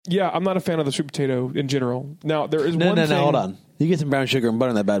Yeah, I'm not a fan of the sweet potato in general. Now, there is one thing... No, hold on. You get some brown sugar and butter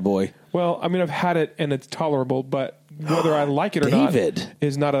on that bad boy. Well, I mean, I've had it and it's tolerable, but whether I like it or not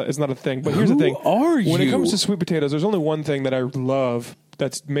is not a thing. But here's the thing. Who are you? When it comes to sweet potatoes, there's only one thing that I love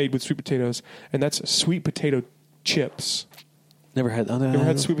that's made with sweet potatoes, and that's sweet potato chips. Never had. You ever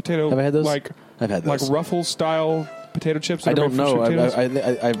had sweet potato? Have I had those? I've had those. Like Ruffles style potato chips. I don't know.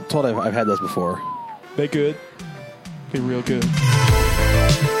 I'm told I've had those before. They good. They real good.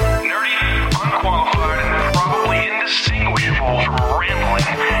 Nerdy, unqualified, and probably indistinguishable from rambling.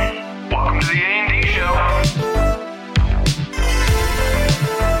 Welcome to the A&D Show.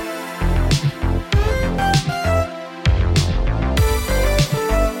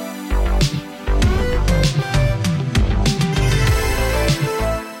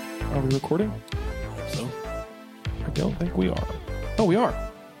 Are we recording? I hope so. I don't think we are. Oh, we are.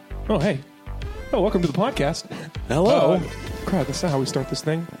 Oh, hey. Oh, welcome to the podcast. Hello. Crap, that's not how we start this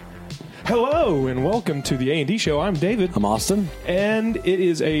thing. Hello, and welcome to the A&D Show. I'm David. I'm Austin. And it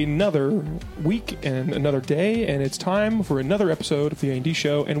is another week and another day, and it's time for another episode of the A&D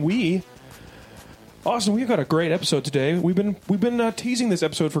Show. And Austin, we've got a great episode today. We've been teasing this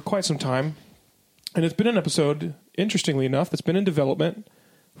episode for quite some time, and it's been an episode, interestingly enough, that's been in development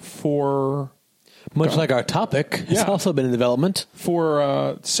for... Much like our topic, it's also been in development.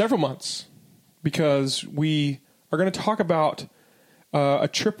 For several months, because we are going to talk about a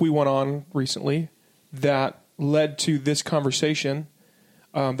trip we went on recently that led to this conversation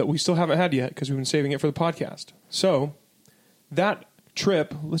that we still haven't had yet because we've been saving it for the podcast. So that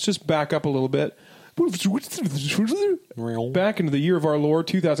trip, let's just back up a little bit. Back into the year of our Lord,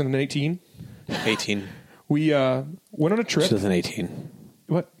 2018. 18. We went on a trip. 2018.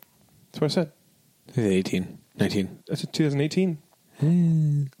 What? That's what I said. 18. 19. That's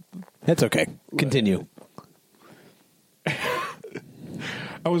 2018. That's okay. Continue.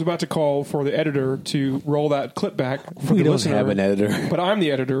 I was about to call for the editor to roll that clip back for We the don't listener, have an editor. but I'm the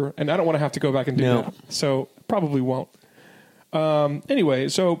editor, and I don't want to have to go back and do that. So probably won't. Anyway,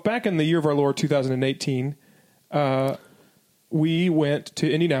 so back in the year of our Lord 2018, we went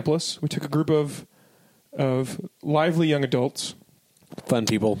to Indianapolis. We took a group of lively young adults. Fun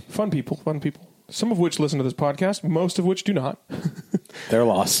people. Some of which listen to this podcast, most of which do not. Their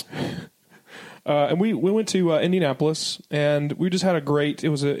loss. And we went to Indianapolis, and we just had a great. It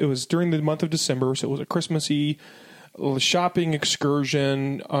was during the month of December, so it was a Christmassy shopping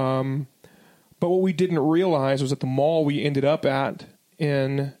excursion. But what we didn't realize was that the mall we ended up at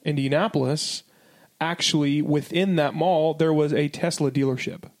in Indianapolis, actually within that mall, there was a Tesla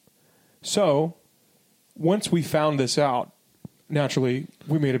dealership. So once we found this out, naturally,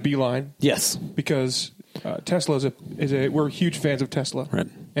 we made a beeline. Yes. Because Tesla we're huge fans of Tesla. Right.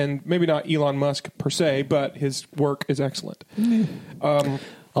 And maybe not Elon Musk per se, but his work is excellent.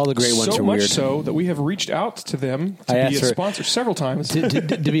 All the great ones are weird. So much so that we have reached out to them to be a sponsor several times.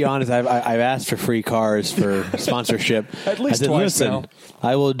 To be honest, I've asked for free cars for sponsorship. At least twice now.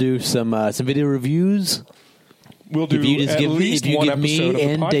 I will do some video reviews. We'll do at least one episode of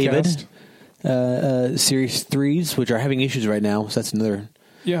the podcast. David, Series 3s, which are having issues right now, so that's another...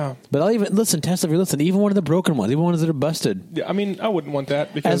 Yeah. But I'll even... Listen, Tesla, if you listen, even one of the broken ones, even ones that are busted. Yeah, I mean, I wouldn't want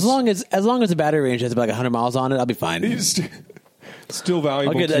that because... As long as the battery range has about 100 miles on it, I'll be fine. Still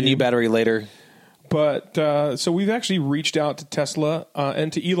valuable. I'll get a new battery later. But, so we've actually reached out to Tesla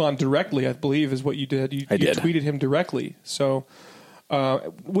and to Elon directly, I believe, is what you did. You tweeted him directly. So,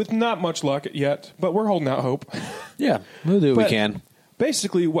 with not much luck yet, but we're holding out hope. Yeah, we'll do what we can.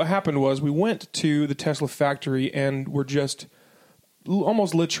 Basically, what happened was we went to the Tesla factory and we're just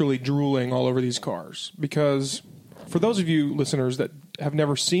almost literally drooling all over these cars. Because for those of you listeners that have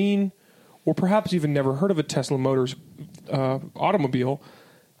never seen or perhaps even never heard of a Tesla Motors automobile,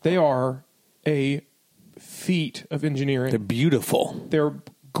 they are a feat of engineering. They're beautiful. They're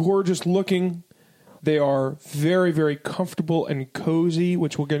gorgeous looking. They are very, very comfortable and cozy,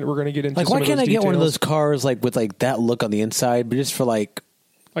 which we're going to get into. Like, why can't I get one of those cars with that look on the inside, but just for like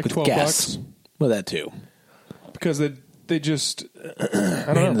 $12? Well, that too. Because they just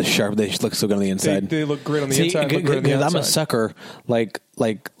I don't know. They just look so good on the inside. They look great on the inside. Because I'm a sucker. Like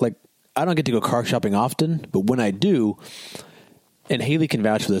I don't get to go car shopping often, but when I do. And Haley can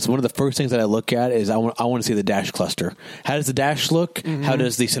vouch for this. One of the first things that I look at is I want to see the dash cluster. How does the dash look? Mm-hmm. How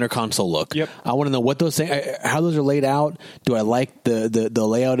does the center console look? Yep. I want to know what those things, how those are laid out. Do I like the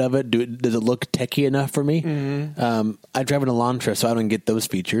layout of it? Does it look techie enough for me? Mm-hmm. I drive an Elantra, so I don't get those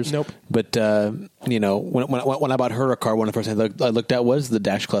features. Nope. But when I bought her a car, one of the first things I looked at was the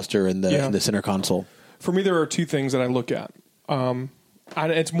dash cluster and the center console. For me, there are two things that I look at.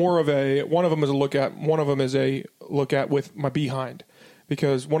 It's more of one of them is a look at, one of them is a look at with my behind.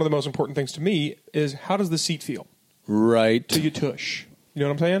 because one of the most important things to me is how does the seat feel? Right. Do you tush? You know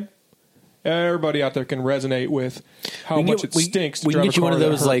what I'm saying? Everybody out there can resonate with how much it stinks to we drive can a get you car one of that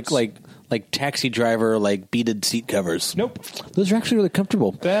those hurts. like taxi driver beaded seat covers. Nope. Those are actually really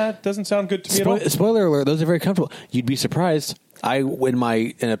comfortable. That doesn't sound good to me at all. Spoiler alert, those are very comfortable. You'd be surprised.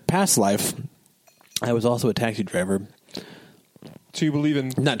 In a past life, I was also a taxi driver. So you believe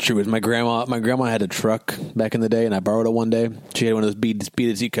in... Not true. It was my grandma. My grandma had a truck back in the day, and I borrowed it one day. She had one of those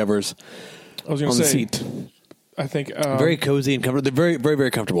beaded seat covers I was going on to the say... seat. I think... Very cozy and comfortable. They're very, very, very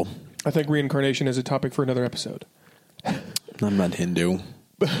comfortable. I think reincarnation is a topic for another episode. I'm not Hindu.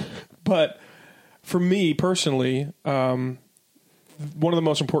 But for me personally, one of the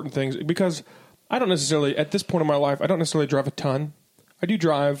most important things, because I don't necessarily, at this point in my life, I don't necessarily drive a ton. I do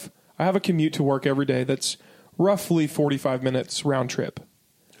drive. I have a commute to work every day that's roughly 45 minutes round trip.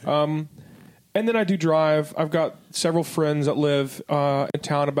 And then I do drive. I've got several friends that live in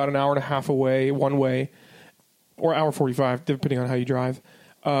town about an hour and a half away, one way, or hour 45, depending on how you drive.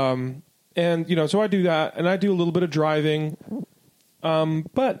 And, so I do that, and I do a little bit of driving.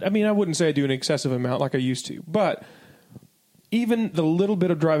 But, I mean, I wouldn't say I do an excessive amount like I used to. But even the little bit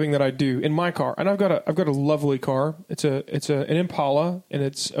of driving that I do in my car, and I've got a lovely car. It's an Impala, and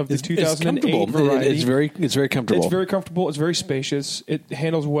it's of the 2008 variety. It's very comfortable. It's very comfortable. It's very spacious. It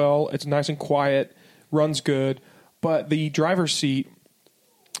handles well. It's nice and quiet. Runs good. But the driver's seat,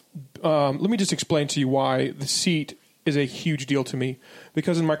 let me just explain to you why the seat is a huge deal to me.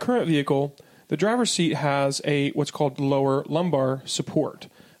 Because in my current vehicle, the driver's seat has what's called lower lumbar support.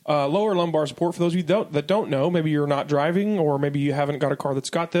 Lower lumbar support, for those of you that don't know, maybe you're not driving, or maybe you haven't got a car that's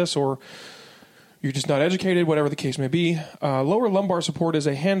got this, or you're just not educated, whatever the case may be. Lower lumbar support is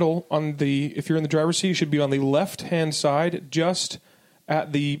a handle if you're in the driver's seat, it should be on the left-hand side, just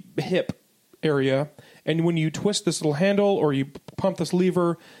at the hip area. And when you twist this little handle or you pump this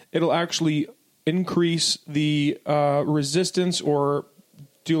lever, it'll actually increase the resistance or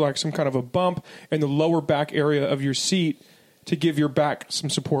do like some kind of a bump in the lower back area of your seat to give your back some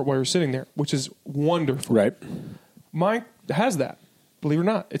support while you're sitting there, which is wonderful. Right. Mine has that, believe it or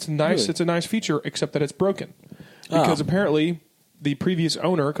not. It's nice. Really? It's a nice feature, except that it's broken. Because apparently the previous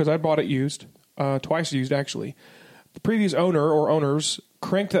owner, because I bought it used, twice used actually, the previous owner or owners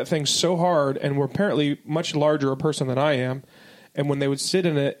cranked that thing so hard and were apparently much larger a person than I am. And when they would sit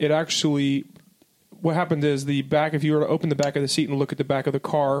in it, it actually... What happened is the back, if you were to open the back of the seat and look at the back of the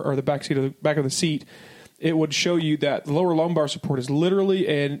car or the back of the seat, it would show you that the lower lumbar support is literally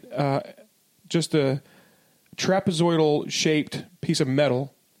just a trapezoidal shaped piece of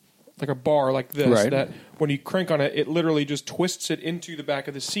metal, like a bar like this, right, that when you crank on it, it literally just twists it into the back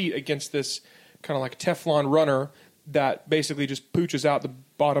of the seat against this kind of like Teflon runner that basically just pooches out the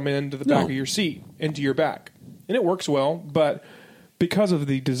bottom end of the back of your seat into your back. And it works well, but... because of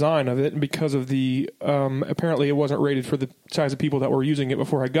the design of it and because of the apparently it wasn't rated for the size of people that were using it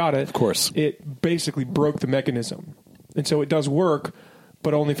before I got it. Of course. It basically broke the mechanism. And so it does work,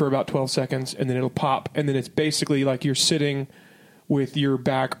 but only for about 12 seconds, and then it'll pop. And then it's basically like you're sitting with your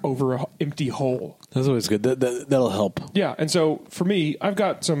back over an empty hole. That's always good. That'll help. Yeah, and so for me, I've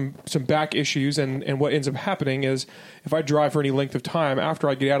got some back issues, and what ends up happening is if I drive for any length of time, after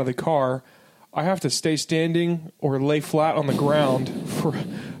I get out of the car, I have to stay standing or lay flat on the ground for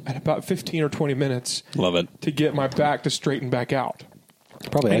about 15 or 20 minutes. Love it. To get my back to straighten back out.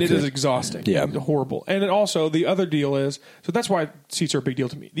 Probably and accurate. it is exhausting. Yeah. And horrible. And also the other deal is, so that's why seats are a big deal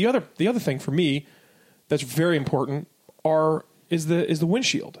to me. The other thing for me that's very important is the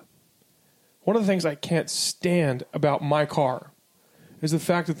windshield. One of the things I can't stand about my car is the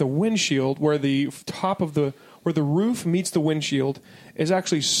fact that the windshield, where the roof meets the windshield, is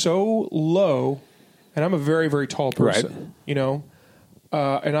actually so low, and I'm a very, very tall person, right,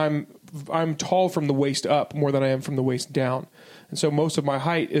 and I'm tall from the waist up more than I am from the waist down, and so most of my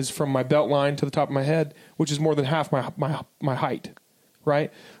height is from my belt line to the top of my head, which is more than half my height,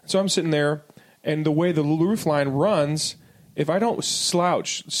 right? So I'm sitting there, and the way the roof line runs, if I don't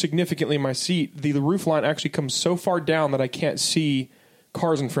slouch significantly in my seat, the roof line actually comes so far down that I can't see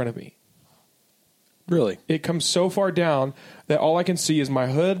cars in front of me. Really? It comes so far down that all I can see is my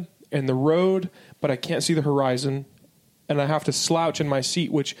hood and the road, but I can't see the horizon, and I have to slouch in my seat,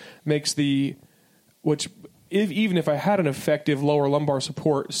 even if I had an effective lower lumbar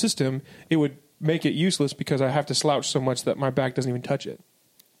support system, it would make it useless because I have to slouch so much that my back doesn't even touch it.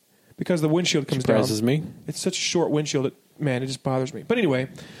 Because the windshield comes down. Surprises me. It's such a short windshield that, man, it just bothers me. But anyway,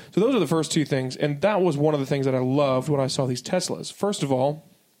 so those are the first two things, and that was one of the things that I loved when I saw these Teslas. First of all,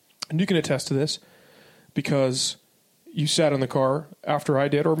 and you can attest to this, because you sat in the car after I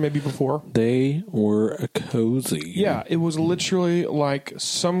did, or maybe before. They were cozy. Yeah, it was literally like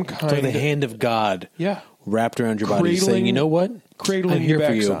some kind It's like the hand of God. Yeah. Wrapped around your body, saying, "You know what? Cradling I'm here your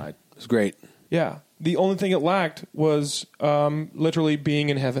for you." backside. It was great. Yeah. The only thing it lacked was literally being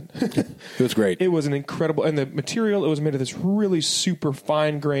in heaven. It was great. It was an incredible, and the material, it was made of this really super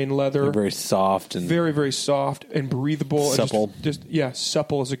fine grained leather. They're very soft and very, very soft and breathable. supple. And just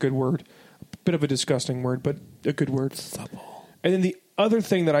supple is a good word. Bit of a disgusting word, but a good word. supple. And then the other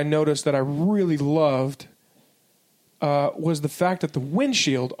thing that I noticed that I really loved was the fact that the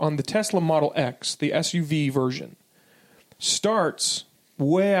windshield on the Tesla Model X, the SUV version, starts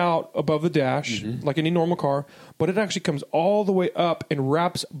way out above the dash, like any normal car, but it actually comes all the way up and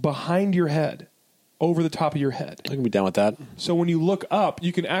wraps behind your head, over the top of your head. I can be down with that. So when you look up,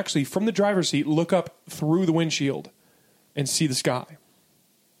 you can actually, from the driver's seat, look up through the windshield and see the sky.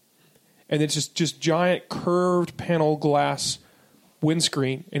 And it's just giant curved panel glass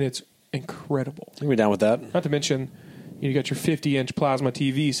windscreen, and it's incredible. I can be down with that. Not to mention, you got your 50-inch plasma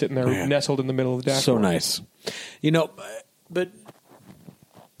TV sitting there nestled in the middle of the dashboard. So nice. But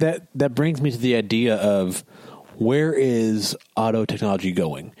that brings me to the idea of where is auto technology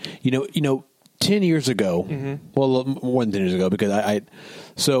going? 10 years ago, well, more than 10 years ago, because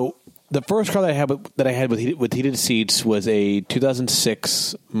so the first car that I had with heated seats was a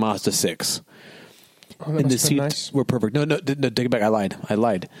 2006 Mazda 6. Oh, and the seats were perfect. No, take it back. I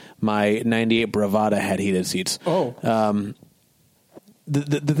lied. My 98 Bravada had heated seats. Oh.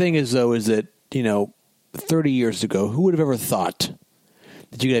 The thing is, though, is that, 30 years ago, who would have ever thought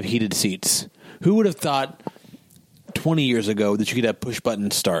that you could have heated seats? Who would have thought 20 years ago that you could have push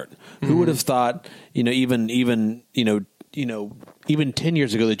button start? Who would have thought, even 10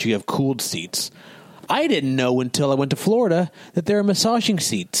 years ago that you have cooled seats? I didn't know until I went to Florida that there are massaging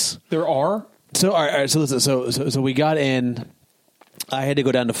seats. There are? So, all right, so listen, so we got in. I had to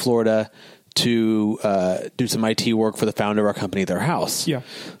go down to Florida to do some IT work for the founder of our company at their house. Yeah.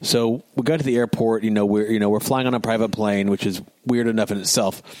 So we got to the airport. We're flying on a private plane, which is weird enough in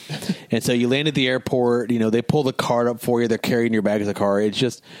itself. And so you land at the airport. They pull the card up for you. They're carrying your bag as a car. It's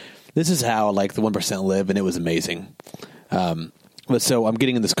just, this is how like the 1% live, and it was amazing. But so I'm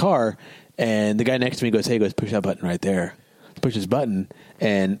getting in this car, and the guy next to me goes, "Hey," goes, "push that button right there." Push this button,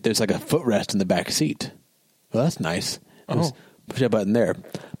 and there's like a footrest in the back seat. Well, that's nice. Push that button there.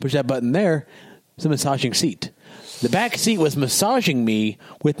 Push that button there. It's a massaging seat. The back seat was massaging me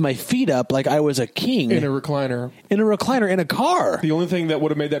with my feet up like I was a king. In a recliner. In a recliner in a car. The only thing that would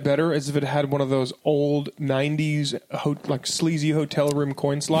have made that better is if it had one of those old 90s like sleazy hotel room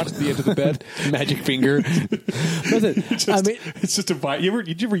coin slots at the edge of the bed. Magic finger. Listen, it's just a vibe.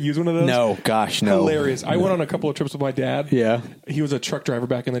 Did you ever use one of those? No, gosh, no. Hilarious. I went on a couple of trips with my dad. Yeah. He was a truck driver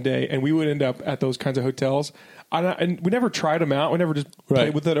back in the day, and we would end up at those kinds of hotels. And we never tried them out. We never just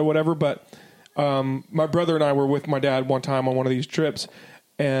played with it or whatever, but my brother and I were with my dad one time on one of these trips,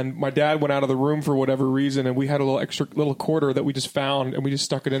 and my dad went out of the room for whatever reason, and we had a little quarter that we just found, and we just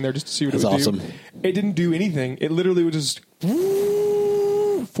stuck it in there just to see what it would do. It didn't do anything. It literally was just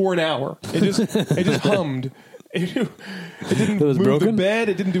for an hour. It just hummed. It didn't move broken? the bed.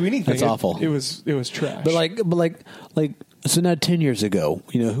 It didn't do anything. That's awful. It was trash. But like. So now 10 years ago,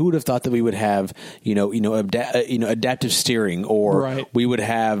 who would have thought that we would have, adaptive steering, or we would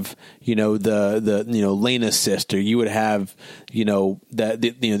have, the lane assist, or you would have,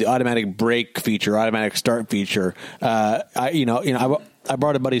 the automatic brake feature, automatic start feature. I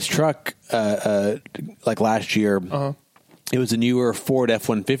brought a buddy's truck, like last year. It was a newer Ford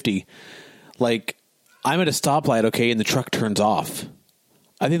F-150. Like, I'm at a stoplight, okay, and the truck turns off.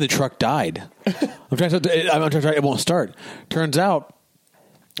 I think the truck died. I'm trying to it won't start. Turns out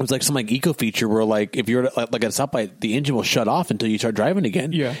it was like some eco feature where if you're like at a stoplight, the engine will shut off until you start driving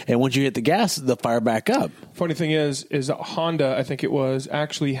again. Yeah. And once you hit the gas, they'll fire back up. Funny thing is Honda, I think it was,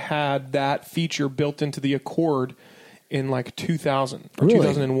 actually had that feature built into the Accord in 2000 or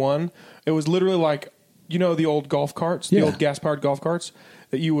 2001. It was literally like, the old golf carts, the old gas-powered golf carts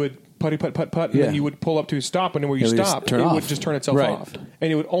that you would putty putt putt putt, and then you would pull up to a stop, and then where you stopped, it would just turn itself off,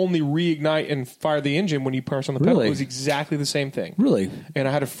 and it would only reignite and fire the engine when you press on the pedal. It was exactly the same thing. Really? And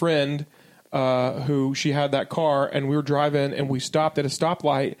I had a friend who she had that car, and we were driving, and we stopped at a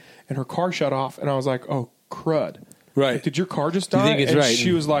stoplight, and her car shut off, and I was like, "Oh crud." Right. Like, did your car just die? You think it's and right?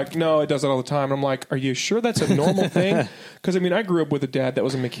 She was like, "No, it does it all the time." And I'm like, "Are you sure that's a normal thing?" Because I grew up with a dad that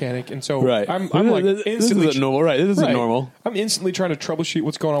was a mechanic, and so I'm like instantly this isn't normal, right? This isn't normal. I'm instantly trying to troubleshoot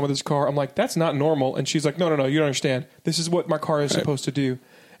what's going on with this car. I'm like, "That's not normal." And she's like, "No, you don't understand. This is what my car is supposed to do."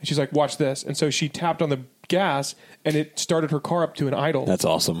 And she's like, "Watch this." And so she tapped on the gas, and it started her car up to an idle. That's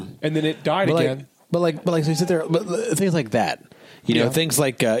awesome. And then it died again. so you sit there, but things like that. Things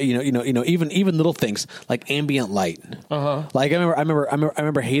like even little things like ambient light. Like I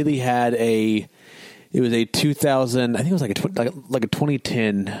remember Haley had it was a 2000, I think it was like a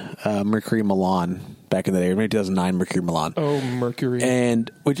 2010 Mercury Milan back in the day, or maybe 2009 Mercury Milan. Oh, Mercury,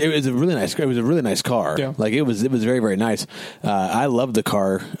 and which it was a really nice car. Yeah. Like it was very, very nice. I loved the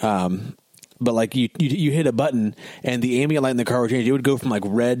car. But like you hit a button and the ambient light in the car would change. It would go from like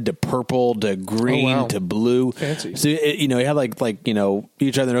red to purple to green to blue. Fancy. So it had like you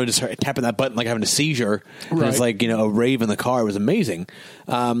try to know, just start tapping that button like having a seizure. Right. And it's like a rave in the car. It was amazing.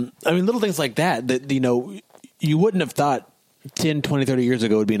 I mean, little things like that you wouldn't have thought 10, 20, 30 years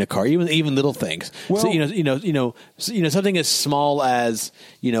ago would be in a car. Even little things. Well, so something as small as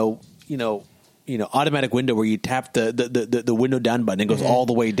automatic window where you tap the window down button and it goes all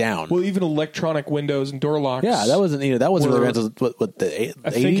the way down. Well, even electronic windows and door locks. Yeah, that wasn't really around the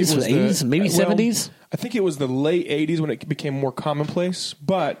 80s, maybe 70s. I think it was the late 80s when it became more commonplace,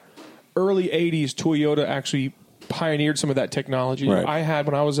 but early 80s Toyota actually pioneered some of that technology. Right. I had,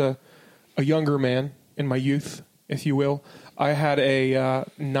 when I was a younger man in my youth, if you will, I had a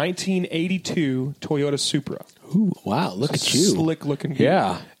 1982 Toyota Supra. Ooh, wow, look at you. Slick looking.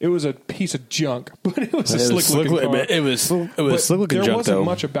 Yeah. It was a piece of junk, but it was a slick looking car. It was slick looking junk, though. There wasn't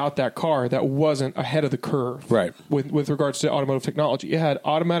much about that car that wasn't ahead of the curve. Right. With regards to automotive technology. It had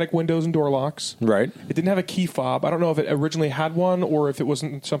automatic windows and door locks. Right. It didn't have a key fob. I don't know if it originally had one or if it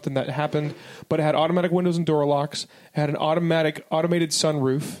wasn't something that happened, but it had automatic windows and door locks. It had an automated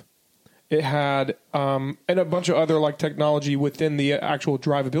sunroof. It had and a bunch of other like technology within the actual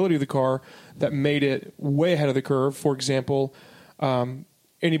drivability of the car that made it way ahead of the curve. For example,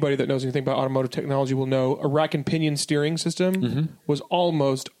 anybody that knows anything about automotive technology will know a rack and pinion steering system was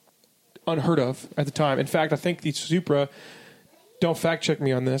almost unheard of at the time. In fact, I think the Supra, don't fact check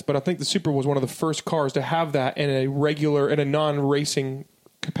me on this, but I think the Supra was one of the first cars to have that in a non-racing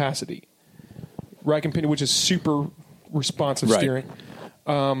capacity. Rack and pinion, which is super responsive steering.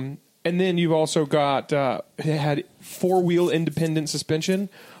 And then you've also got it had 4-wheel independent suspension,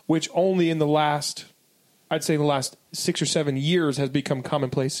 which only in the last 6 or 7 years has become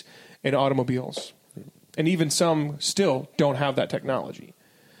commonplace in automobiles. And even some still don't have that technology.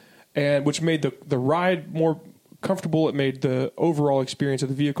 And which made the ride more comfortable. It made the overall experience of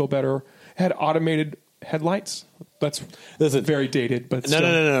the vehicle better. It had automated headlights. That's very dated, but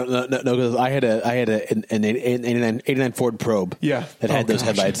no. Because I had an 89 Ford Probe. Yeah, that had those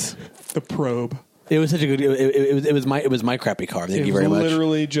headlights. The Probe. It was such a good. It was my crappy car. Thank you very much.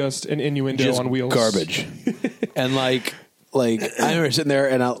 Literally just an innuendo on wheels. Garbage. And like I remember sitting there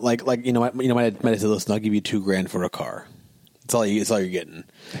and I might have said, listen, I'll give you $2,000 for a car. That's all you're getting.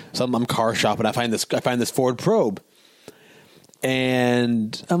 So I'm car shopping. I find this Ford Probe,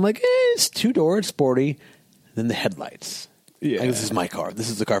 and I'm like, it's 2-door, sporty. Then the headlights. Yeah, like, this is my car. This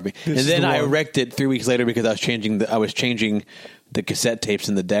is the car for me. And then I wrecked it 3 weeks later because I was changing the cassette tapes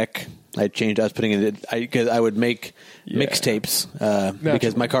in the deck. I was putting it because I would make mixtapes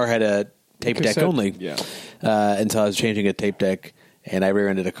because my car had a tape deck only. Yeah, and so I was changing a tape deck, and I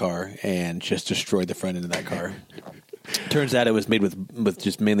rear-ended a car and just destroyed the front end of that car. Turns out it was made with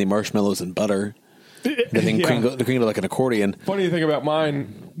just mainly marshmallows and butter. The thing crinkled like an accordion. Funny thing about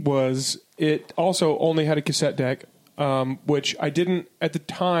mine was it also only had a cassette deck, which I didn't at the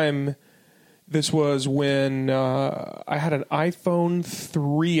time. This was when I had an iPhone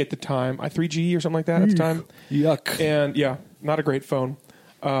 3 at the time, i3G or something like that at the time. Yuck. And yeah, not a great phone.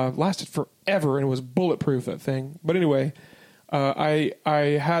 Lasted forever and it was bulletproof, that thing. But anyway,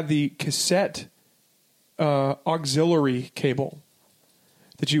 I had the cassette auxiliary cable.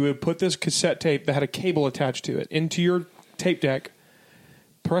 That you would put this cassette tape that had a cable attached to it into your tape deck,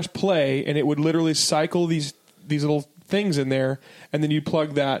 press play, and it would literally cycle these little things in there, and then you'd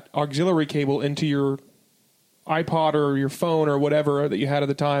plug that auxiliary cable into your iPod or your phone or whatever that you had at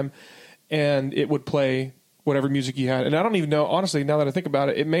the time, and it would play whatever music you had. And I don't even know, honestly, now that I think about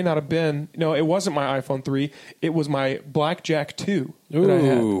it, it may not have been, it wasn't my iPhone 3, it was my Blackjack 2 that I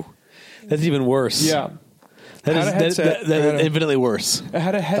had. Ooh, that's even worse. Yeah. That is infinitely worse. It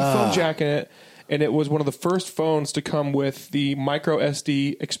had a headphone jack in it, and it was one of the first phones to come with the micro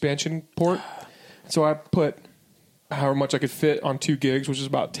SD expansion port. So I put however much I could fit on 2 gigs, which is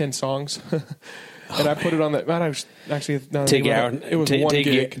about 10 songs. And I put it on that. It was 1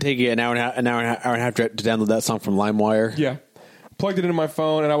 gig. Take you an hour and a half to download that song from LimeWire. Yeah, plugged it into my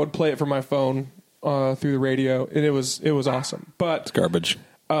phone, and I would play it from my phone through the radio, and it was awesome. But it's garbage.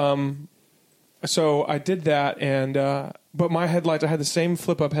 So I did that, and but my headlights, I had the same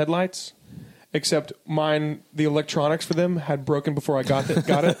flip-up headlights, except mine, the electronics for them had broken before I got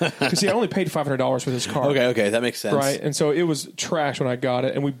it. Because see, I only paid $500 for this car. Okay, that makes sense. Right, and so it was trash when I got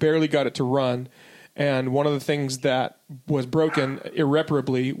it, and we barely got it to run. And one of the things that was broken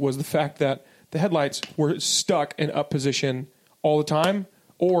irreparably was the fact that the headlights were stuck in up position all the time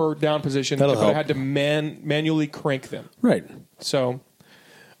or down position. That'll but I help. had to manually crank them. Right. So,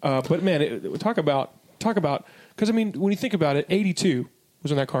 but man, talk about because I mean, when you think about it, 82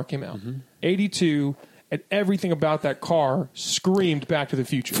 was when that car came out. 82, and everything about that car screamed Back to the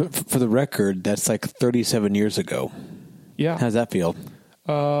Future. For the record, that's like 37 years ago. Yeah. How's that feel?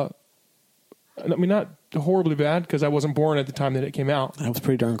 I mean, not horribly bad because I wasn't born at the time that it came out. That was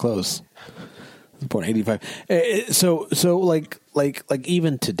pretty darn close. I was born in 85. So like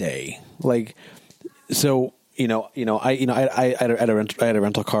even today, like, so, I had a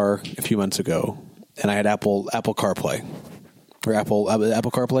rental car a few months ago, and I had Apple CarPlay or Apple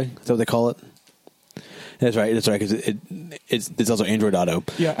CarPlay. Is that what they call it? That's right. That's right. Because it's also Android Auto.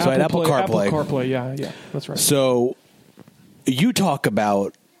 Yeah. So I had Apple CarPlay. Apple CarPlay. Yeah. That's right. So you talk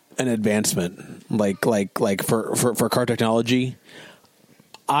about an advancement like for car technology.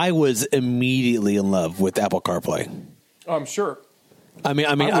 I was immediately in love with Apple CarPlay. I'm sure. I mean,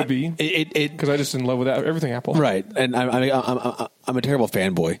 I would be it because I just in love with everything Apple. Right, and I'm a terrible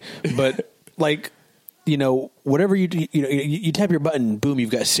fanboy, but like, whatever you tap your button, boom,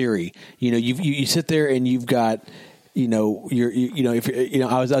 you've got Siri. You sit there and you've got. I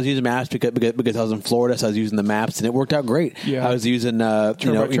was using maps because I was in Florida, so I was using the maps, and it worked out great. Yeah. I was using directions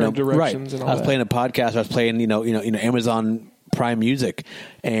right. and all I was that. playing a podcast. I was playing Amazon Prime Music,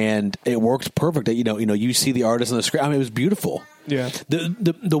 and it worked perfect. You see the artist on the screen. I mean, it was beautiful. Yeah.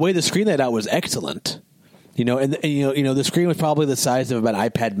 The way the screen laid out was excellent. And the screen was probably the size of about an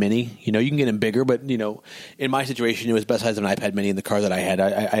iPad Mini. You can get them bigger, but in my situation, it was the best size of an iPad Mini in the car that I had. I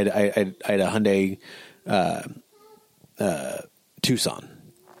had a Hyundai Tucson.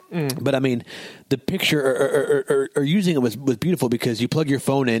 But I mean, the picture or using it was beautiful because you plug your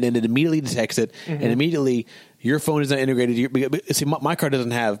phone in and it immediately detects it, and immediately your phone is not integrated. See, my car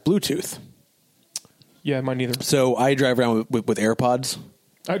doesn't have Bluetooth. Yeah, mine neither. So I drive around with AirPods.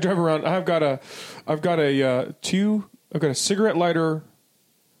 I drive around. I've got a cigarette lighter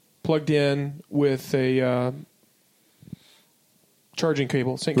plugged in with a charging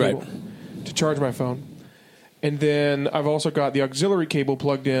cable, sync cable, to charge my phone. And then I've also got the auxiliary cable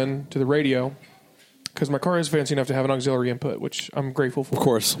plugged in to the radio because my car is fancy enough to have an auxiliary input, which I'm grateful for. Of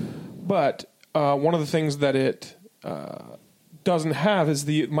course. But one of the things that it doesn't have is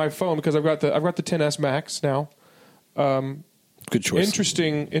my phone, because I've got the XS Max now. Good choice.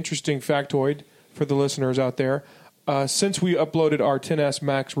 Interesting factoid for the listeners out there. Since we uploaded our XS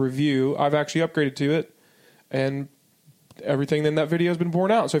Max review, I've actually upgraded to it, and everything in that video has been borne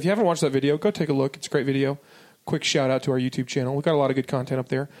out. So if you haven't watched that video, go take a look. It's a great video. Quick shout out to our YouTube channel. We've got a lot of good content up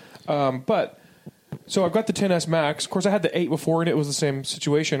there. So I've got the XS Max. Of course, I had the 8 before, and it was the same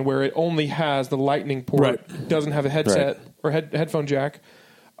situation where it only has the lightning port, Right. doesn't have a headset or headphone jack,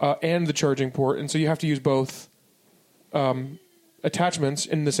 and the charging port. And so you have to use both attachments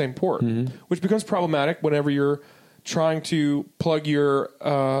in the same port, which becomes problematic whenever you're trying to plug your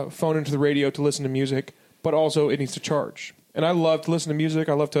phone into the radio to listen to music, but also it needs to charge. And I love to listen to music.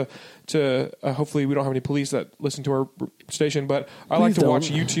 I love to hopefully we don't have any police that listen to our station, but I like to watch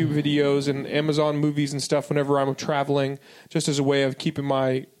YouTube videos and Amazon movies and stuff whenever I'm traveling, just as a way of keeping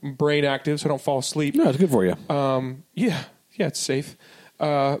my brain active so I don't fall asleep. No, it's good for you. Yeah, it's safe.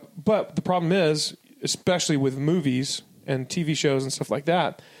 But the problem is, especially with movies and TV shows and stuff like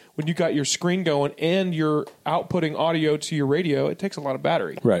that, when you got your screen going and you're outputting audio to your radio, it takes a lot of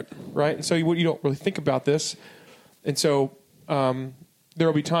battery. Right. And so you don't really think about this. And so there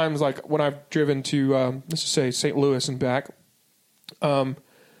will be times like when I've driven to, let's just say, St. Louis and back. By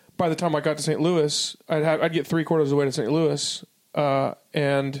the time I got to St. Louis, I'd get 3/4 of the way to St. Louis,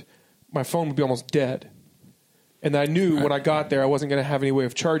 and my phone would be almost dead. And I knew when I got there, I wasn't going to have any way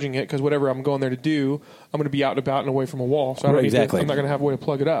of charging it because whatever I'm going there to do, I'm going to be out and about and away from a wall. So I don't I'm not going to have a way to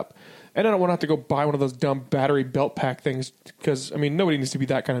plug it up. And I don't want to have to go buy one of those dumb battery belt pack things because, I mean, nobody needs to be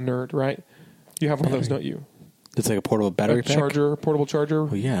that kind of nerd, right? You have one of those, don't you? It's like a portable battery pack? Portable charger.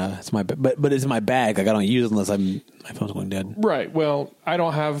 Well, yeah, it's but it's in my bag. Like I don't use it unless my phone's going dead. Right. Well, I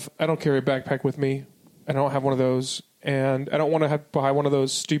don't carry a backpack with me. I don't have one of those, and I don't want to buy one of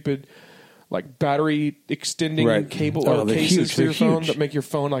those stupid like battery extending cable or cases for your phone that make your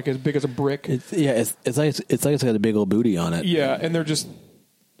phone like as big as a brick. It's like it's got a big old booty on it. Yeah, and they're just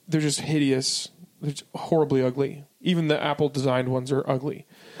hideous. They're just horribly ugly. Even the Apple designed ones are ugly.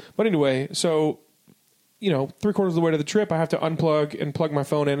 But anyway, so 3/4 of the way to the trip, I have to unplug and plug my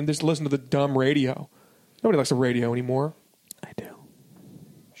phone in and just listen to the dumb radio. Nobody likes the radio anymore. I do.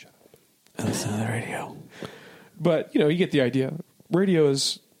 Shut up. I listen to the radio. But, you get the idea. Radio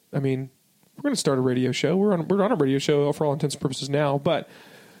is, we're going to start a radio show. We're on a radio show for all intents and purposes now, but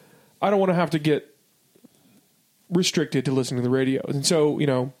I don't want to have to get restricted to listening to the radio. And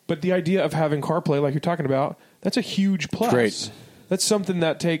so, but the idea of having CarPlay, like you're talking about, that's a huge plus. Great. That's something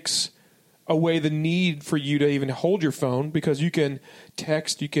that takes away the need for you to even hold your phone because you can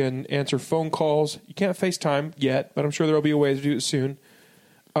text, you can answer phone calls. You can't FaceTime yet, but I'm sure there will be a way to do it soon.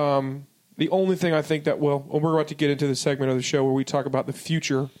 The only thing I think that we're about to get into the segment of the show where we talk about the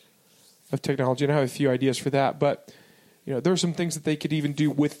future of technology, and I have a few ideas for that. But there are some things that they could even do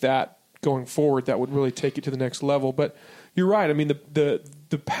with that going forward that would really take it to the next level. But you're right. I mean,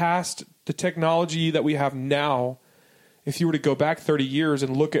 the past, the technology that we have now, if you were to go back 30 years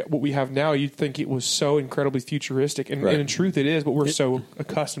and look at what we have now, you'd think it was so incredibly futuristic. And, right. and in truth, it is, but we're so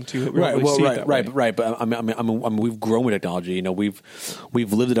accustomed to it. We don't really see it that way. Right. But I mean, we've grown with technology. We've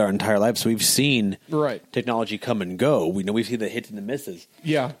lived it our entire life, so we've seen technology come and go. We've seen the hits and the misses.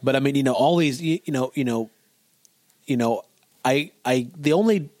 Yeah. But I mean, all these, the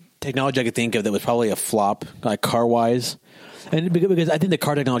only technology I could think of that was probably a flop, like car wise. And because I think the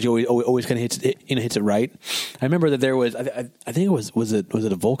car technology always kind of hits it right. I remember that there was, I think it was it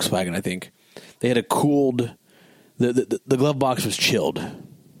a Volkswagen? I think they had a cooled, the glove box was chilled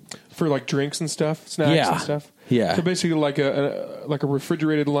for like drinks and stuff, snacks and stuff. Yeah. So basically, like a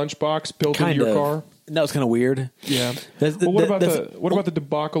refrigerated lunchbox built into your car. That was kind of weird. Yeah. What about the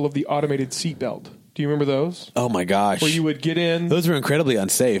debacle of the automated seatbelt? Do you remember those? Oh my gosh! Where you would get in, those were incredibly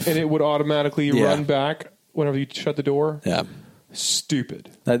unsafe, and it would automatically run back whenever you shut the door. Yeah. Stupid.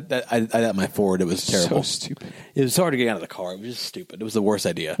 I got my Ford. It was terrible. So stupid. It was hard to get out of the car. It was just stupid. It was the worst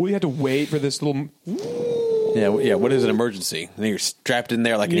idea. We had to wait for this little. Yeah. What is an emergency? And you're strapped in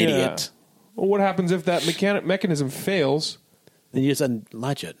there like an idiot. Well, what happens if that mechanism fails? Then you just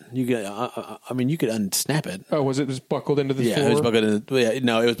unlatch it. You could, you could unsnap it. Oh, was it just buckled into the floor? It was buckled in.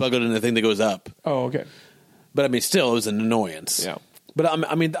 No, it was buckled in the thing that goes up. Oh, okay. But I mean, still, it was an annoyance. Yeah. But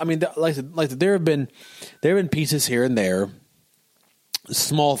I mean, like I said, there have been pieces here and there,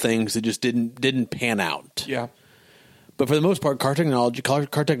 small things that just didn't pan out. Yeah. But for the most part, car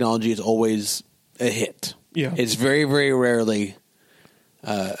technology is always a hit. Yeah. It's very, very rarely,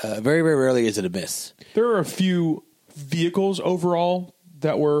 very, very rarely is it a miss. There are a few vehicles overall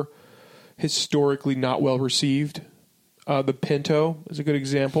that were historically not well received. The Pinto is a good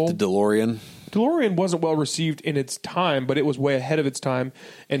example. The DeLorean. DeLorean wasn't well received in its time, but it was way ahead of its time,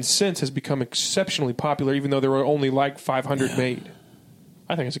 and since has become exceptionally popular, even though there were only like 500 made.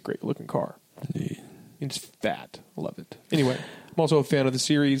 I think it's a great looking car. Yeah. It's fat. I love it. Anyway, I'm also a fan of the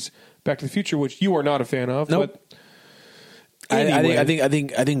series Back to the Future, which you are not a fan of. Nope. But anyway, I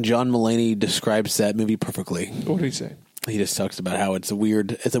think John Mulaney describes that movie perfectly. What did he say? He just talks about how it's a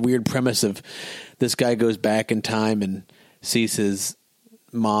weird premise of this guy goes back in time and sees his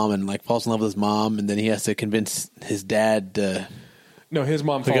mom and like falls in love with his mom, and then he has to convince his dad to his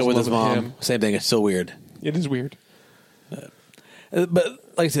mom falls in love with him. Same thing. It's still weird. It is weird. But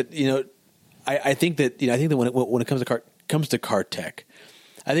like I said, I think that when it comes to car tech,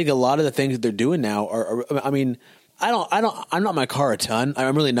 I think a lot of the things that they're doing now are I'm not my car a ton.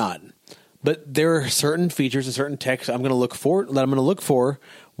 I'm really not. But there are certain features and certain techs I'm going to look for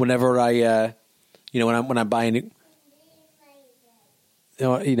whenever I when I'm buying. There's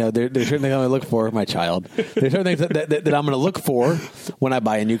certain things I'm going to look for. My child. There's certain things that I'm going to look for when I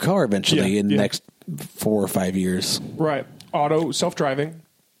buy a new car eventually in the next 4 or 5 years. Right. Self-driving.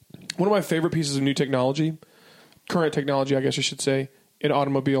 One of my favorite pieces of new technology, current technology, I guess I should say, in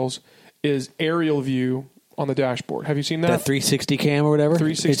automobiles is aerial view on the dashboard. Have you seen that? That 360 cam or whatever?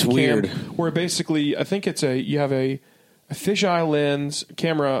 360 it's cam. Weird. Where basically, I think you have a fisheye lens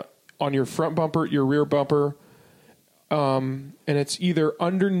camera on your front bumper, your rear bumper, and it's either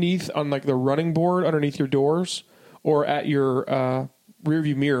underneath on like the running board underneath your doors or at your rear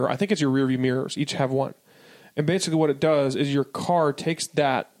view mirror. I think it's your rear view mirrors. Each have one. And basically what it does is your car takes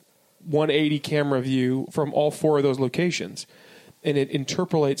that 180 camera view from all 4 of those locations, and it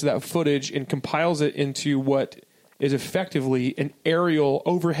interpolates that footage and compiles it into what is effectively an aerial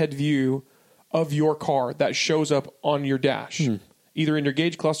overhead view of your car that shows up on your dash, either in your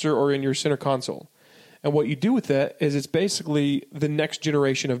gauge cluster or in your center console. And what you do with that is it's basically the next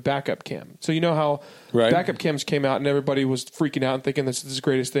generation of backup cam. So you know how backup cams came out and everybody was freaking out and thinking this is the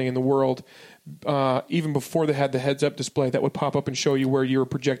greatest thing in the world, even before they had the heads-up display that would pop up and show you where you were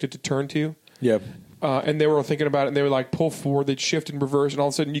projected to turn to. Yep. And they were thinking about it, and they were like pull forward, they'd shift and reverse, and all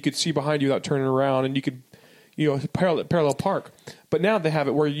of a sudden you could see behind you without turning around, and you could parallel park. But now they have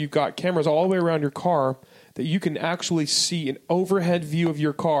it where you've got cameras all the way around your car that you can actually see an overhead view of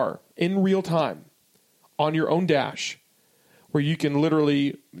your car in real time on your own dash, where you can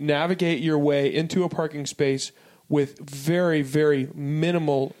literally navigate your way into a parking space with very, very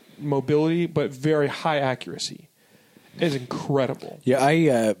minimal mobility, but very high accuracy. It's incredible.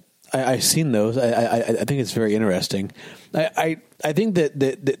 Yeah, I've seen those. I think it's very interesting. I think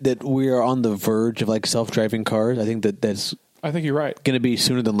that we are on the verge of like self-driving cars. I think that's I think you're right. going to be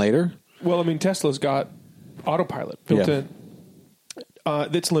sooner than later. Well, I mean, Tesla's got autopilot built in.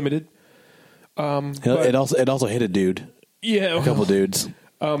 That's limited. It also hit a dude. Yeah, a couple dudes.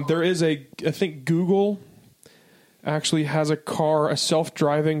 There is I think Google actually has a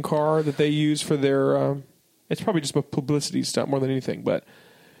self-driving car that they use for their. It's probably just a publicity stunt more than anything, but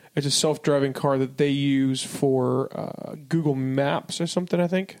it's a self-driving car that they use for Google Maps or something. I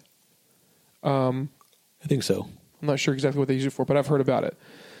think. I think so. I'm not sure exactly what they use it for, but I've heard about it.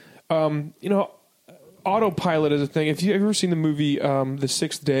 Autopilot is a thing. Have you ever seen the movie The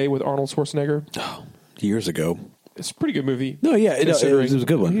Sixth Day with Arnold Schwarzenegger? Oh, years ago. It's a pretty good movie. No, yeah, it was a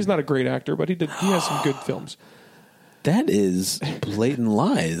good one. He's not a great actor, but he has some good films. That is blatant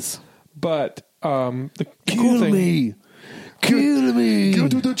lies. But the Kill cool thing, me. Kill me. go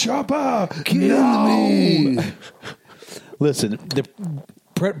to the chopper. Kill me. Listen, the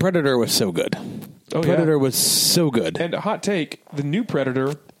Predator was so good. Oh, Predator yeah. was so good. And a hot take: the new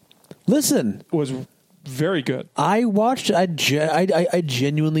Predator was very good. I watched. I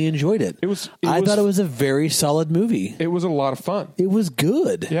genuinely enjoyed it. I thought it was a very solid movie. It was a lot of fun. It was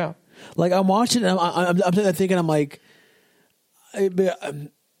good. Yeah. Like I'm watching. I'm thinking. I'm like.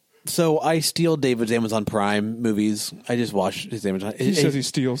 So I steal David's Amazon Prime movies. I just watched his Amazon. He says he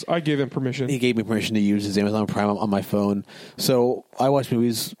steals. I gave him permission. He gave me permission to use his Amazon Prime on my phone. So I watch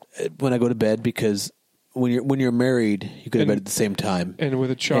movies when I go to bed because when you're married, you go to bed at the same time. And with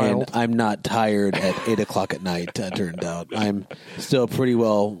a child. And I'm not tired at 8:00 at night. Turned out I'm still pretty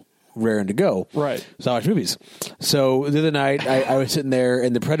well raring to go. Right. So I watch movies. So the other night I was sitting there,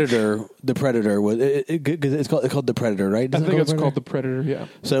 and the Predator was it's called The Predator, right? I think it's called The Predator. Yeah.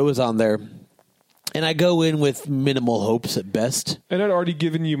 So it was on there. And I go in with minimal hopes at best. And I'd already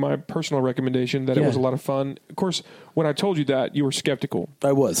given you my personal recommendation that it was a lot of fun. Of course, when I told you that, you were skeptical.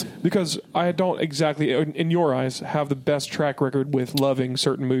 I was. Because I don't exactly, in your eyes, have the best track record with loving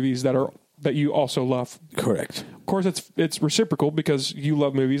certain movies that you also love. Correct. Of course, it's reciprocal because you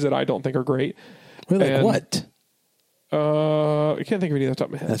love movies that I don't think are great. Like what? I can't think of any off the top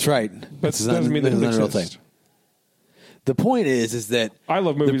of my head. That's right. But that doesn't mean that it exists. The point is that I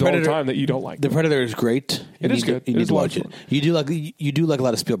love movies all the time that you don't like. The Predator is great. It is good. You need to watch it. You do like a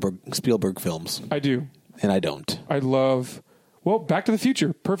lot of Spielberg films. I do. And I don't. I love Back to the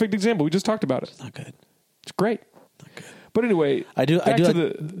Future. Perfect example. We just talked about it. It's not good. It's great. Not good. But anyway, I do like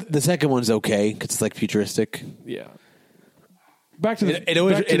the second one's okay because it's like futuristic. Yeah. Back to the. It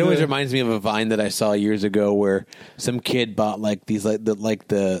always reminds me of a Vine that I saw years ago where some kid bought like these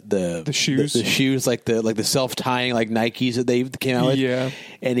the shoes, the shoes like the self tying like Nikes that they came out with. Yeah.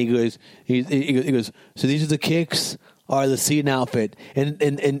 And he goes, so these are the kicks. Are the seat and outfit, and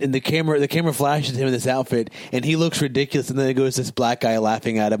the camera flashes him in this outfit, and he looks ridiculous, and then it goes this black guy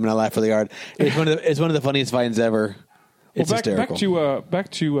laughing at him, and I laugh really hard. It's one of the funniest Vines ever. It's hysterical.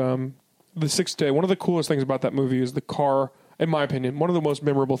 Back to The Sixth Day. One of the coolest things about that movie is the car. In my opinion, one of the most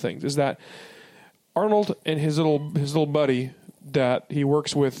memorable things is that Arnold and his little buddy that he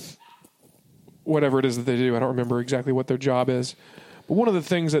works with, whatever it is that they do, I don't remember exactly what their job is. But one of the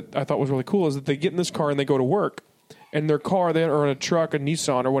things that I thought was really cool is that they get in this car and they go to work, and their car they are in a truck, a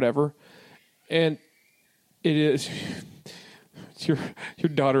Nissan or whatever, and it is your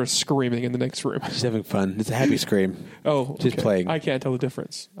daughter is screaming in the next room. She's having fun. It's a happy scream. Oh, she's playing. I can't tell the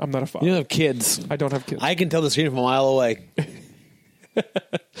difference. I'm not a father. You don't have kids. I don't have kids. I can tell the scream from a mile away.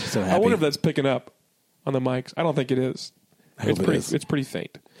 She's so happy. I wonder if that's picking up on the mics. I don't think it is. It's pretty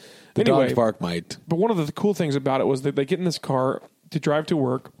faint. The dog's bark might. But one of the cool things about it was that they get in this car to drive to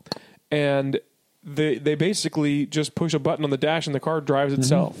work, and they basically just push a button on the dash and the car drives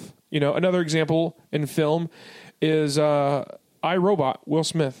itself. Mm-hmm. You know, another example in film is I, Robot, Will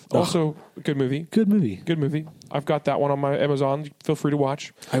Smith. Also a good movie. Good movie. I've got that one on my Amazon. Feel free to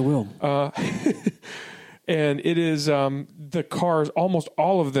watch. I will. And it is the cars, almost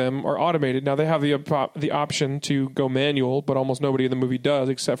all of them are automated. Now, they have the option to go manual, but almost nobody in the movie does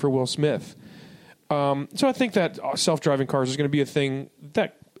except for Will Smith. So I think that self-driving cars is going to be a thing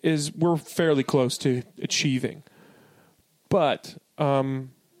that we're fairly close to achieving. But I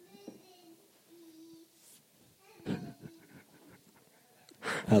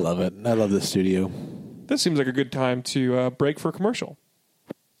love it. I love the studio. this seems like a good time to break for a commercial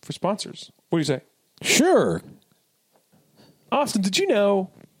for sponsors. What do you say? Sure. Austin, did you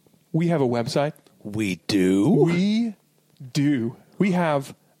know we have a website? We do. We do. We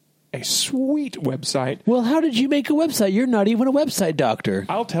have a sweet website. Well, how did you make a website? You're not even a website doctor.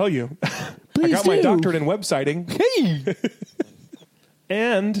 I'll tell you. Please I got my do. doctorate in websiting. Hey.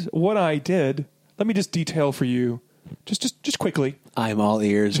 And what I did, let me just detail for you, just quickly. I'm all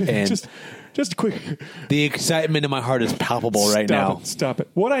ears, and just quick. the excitement in my heart is palpable right now. Stop it.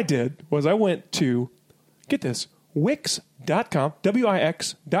 What I did was I went to, get this, Wix.com,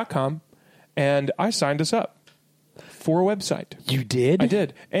 Wix.com, and I signed us up for a website. You did? I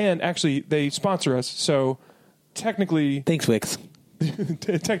did. And actually, they sponsor us, so technically... Thanks, Wix.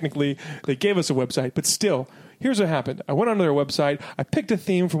 Technically, they gave us a website, but still, here's what happened. I went onto their website, I picked a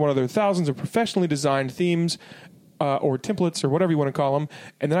theme from one of their thousands of professionally designed themes, or templates, or whatever you want to call them,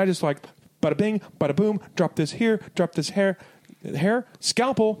 and then I just like, bada bing, bada boom, drop this here, drop this hair,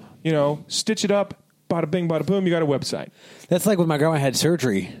 scalpel, stitch it up, bada bing, bada boom, you got a website. That's like when my grandma had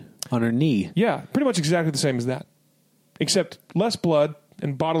surgery on her knee. Yeah, pretty much exactly the same as that, except less blood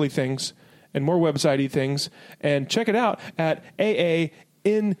and bodily things and more website-y things. And check it out at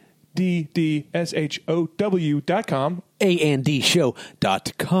AANDDSHOW.com.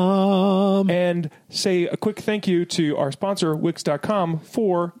 ANDshow.com. And say a quick thank you to our sponsor, Wix.com,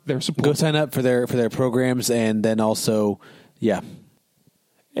 for their support. Go sign up for their programs, and then also, yeah.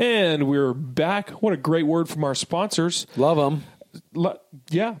 And we're back. What a great word from our sponsors. Love them.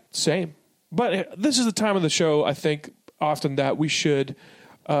 Yeah, same. But this is the time of the show, I think, Austin, that we should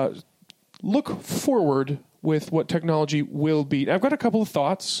look forward with what technology will be. I've got a couple of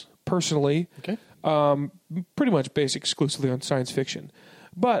thoughts, personally. Okay. Pretty much based exclusively on science fiction.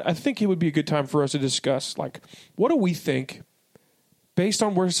 But I think it would be a good time for us to discuss, what do we think, based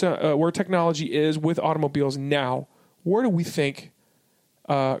on where technology is with automobiles now, where do we think,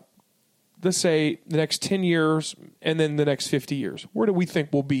 let's say, the next 10 years and then the next 50 years, where do we think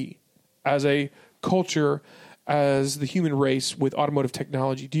we'll be as a culture, as the human race with automotive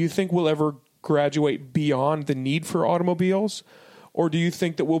technology? Do you think we'll ever graduate beyond the need for automobiles? Or do you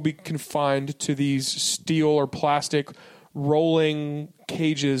think that we'll be confined to these steel or plastic rolling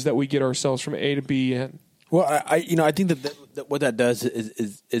cages that we get ourselves from A to B in? Well, I think that what that does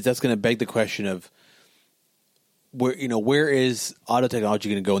is that's going to beg the question of where is auto technology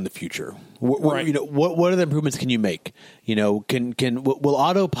going to go in the future? Right. What other improvements can you make? Will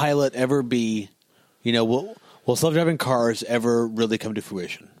autopilot ever be? Will self-driving cars ever really come to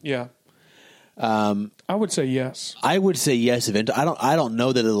fruition? Yeah. I would say yes. I would say yes. Eventually, I don't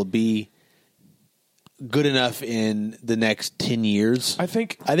know that it'll be good enough in the next 10 years. I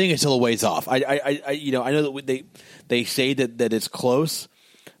think it's still a ways off. I know that they say that it's close,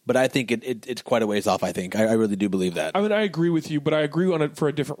 but I think it's quite a ways off. I think I really do believe that. I mean, I agree with you, but I agree on it for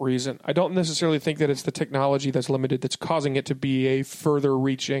a different reason. I don't necessarily think that it's the technology that's limited that's causing it to be a further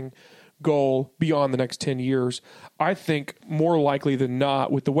reaching goal beyond the next 10 years. I think more likely than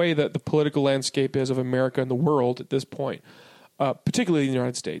not, with the way that the political landscape is of America and the world at this point, particularly in the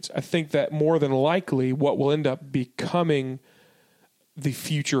United States, I think that more than likely what will end up becoming the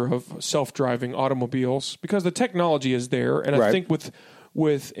future of self-driving automobiles, because the technology is there, and I think with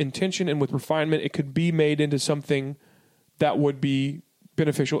intention and with refinement, it could be made into something that would be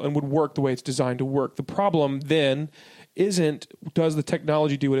beneficial and would work the way it's designed to work. The problem then isn't, does the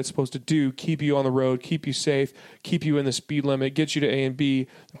technology do what it's supposed to do, keep you on the road, keep you safe, keep you in the speed limit, get you to A and B.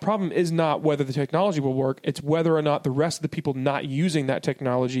 The problem is not whether the technology will work, it's whether or not the rest of the people not using that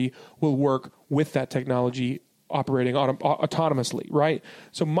technology will work with that technology operating autonomously, right?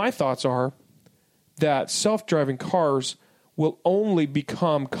 So my thoughts are that self-driving cars will only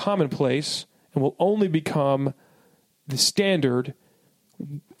become commonplace and will only become the standard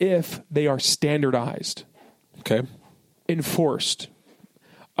if they are standardized. Okay. Enforced.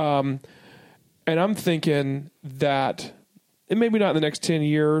 And I'm thinking that, and maybe not in the next 10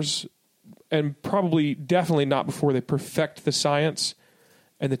 years, and probably definitely not before they perfect the science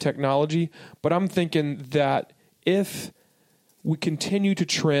and the technology, but I'm thinking that if we continue to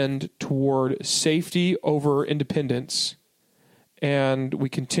trend toward safety over independence, and we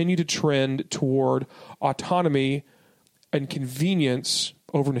continue to trend toward autonomy and convenience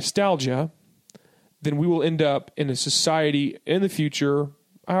over nostalgia, then we will end up in a society in the future,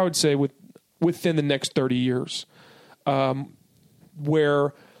 I would say within the next 30 years,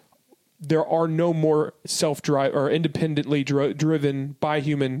 where there are no more self-drive or independently driven by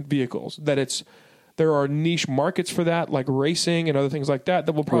human vehicles. There are niche markets for that, like racing and other things like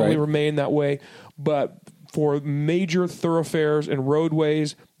that will probably remain that way. But for major thoroughfares and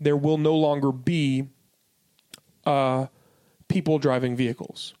roadways, there will no longer be people driving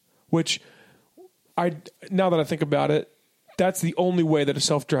vehicles, which now that I think about it, that's the only way that a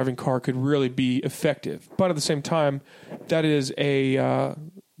self-driving car could really be effective. But at the same time, that is a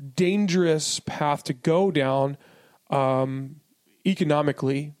dangerous path to go down,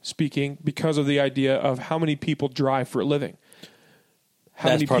 economically speaking, because of the idea of how many people drive for a living.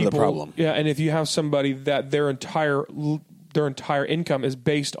 That's part of the problem. Yeah, and if you have somebody that their entire income is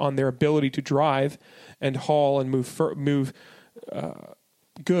based on their ability to drive and haul and move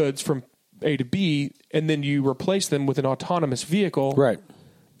goods from A to B, and then you replace them with an autonomous vehicle, right?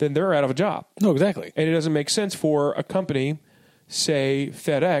 Then they're out of a job. No, exactly. And it doesn't make sense for a company, say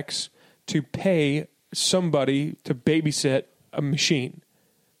FedEx, to pay somebody to babysit a machine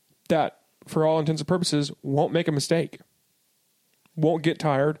that, for all intents and purposes, won't make a mistake, won't get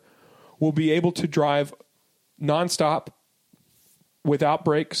tired, will be able to drive nonstop without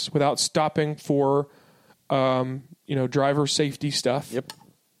breaks, without stopping for driver safety stuff. Yep.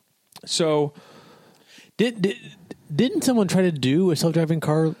 So, didn't someone try to do a self-driving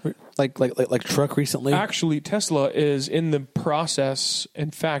car like truck recently? Actually, Tesla is in the process. In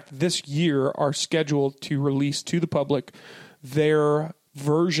fact, this year are scheduled to release to the public their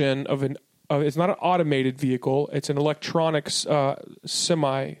version of it's not an automated vehicle. It's an electronics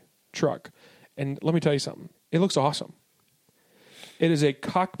semi truck. And let me tell you something. It looks awesome. It is a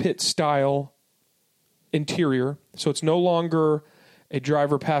cockpit style interior. So it's no longer a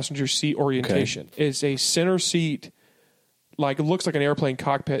driver passenger seat orientation. Okay. It's a center seat, it looks like an airplane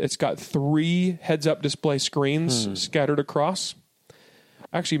cockpit. It's got 3 heads-up display screens scattered across.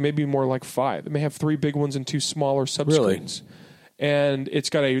 Actually, maybe more like 5. It may have 3 big ones and 2 smaller subscreens. Really? And it's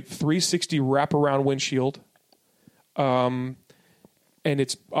got a 360 wraparound windshield. And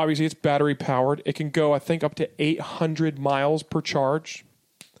it's battery powered. It can go, I think, up to 800 miles per charge.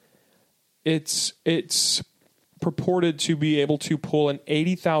 It's purported to be able to pull an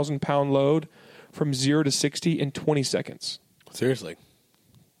 80,000 pound load from 0 to 60 in 20 seconds. Seriously,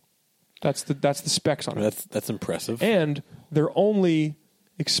 that's the specs on it. That's impressive. And they're only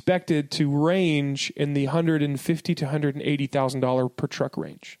expected to range in the $150,000 to $180,000 per truck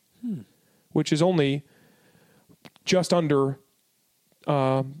range, which is only just under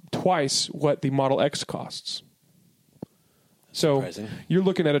twice what the Model X costs. So you're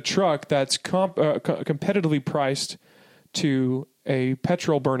looking at a truck that's competitively priced to a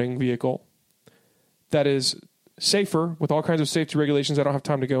petrol-burning vehicle that is safer with all kinds of safety regulations I don't have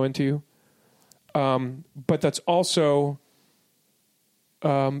time to go into, but that's also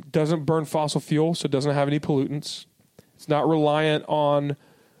doesn't burn fossil fuel, so it doesn't have any pollutants. It's not reliant on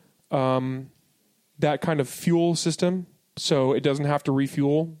that kind of fuel system, so it doesn't have to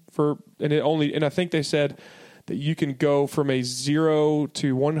refuel and I think they said that you can go from a 0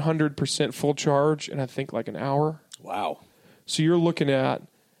 to 100% full charge in I think like an hour. Wow. So you're looking at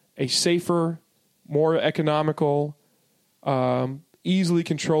a safer, more economical, easily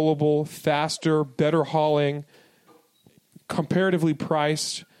controllable, faster, better hauling, comparatively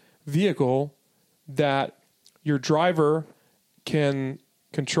priced vehicle that your driver can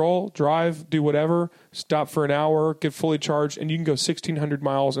control, drive, do whatever, stop for an hour, get fully charged, and you can go 1,600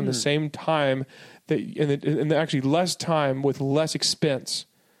 miles in the same time, and actually less time with less expense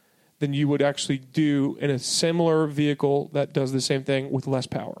than you would actually do in a similar vehicle that does the same thing with less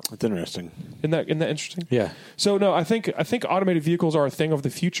power. That's interesting. Isn't that interesting? Yeah. So no, I think automated vehicles are a thing of the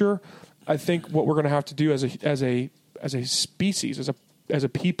future. I think what we're going to have to do as a species, as a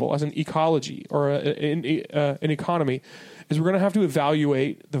people, as an ecology or an economy, is we're going to have to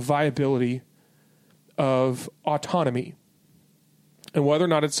evaluate the viability of autonomy and whether or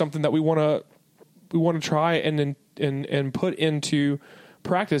not it's something that we want to try and put into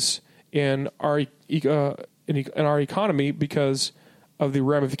practice in our economy because of the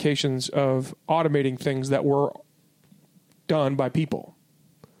ramifications of automating things that were done by people.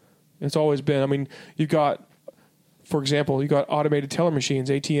 It's always been. You've got, for example, automated teller machines,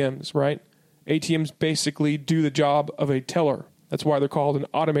 ATMs, right? ATMs basically do the job of a teller. That's why they're called an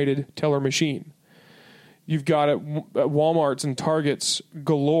automated teller machine. You've got at Walmarts and Targets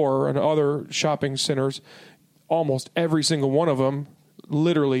galore and other shopping centers, almost every single one of them,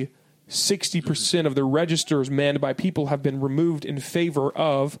 literally 60% of the registers manned by people have been removed in favor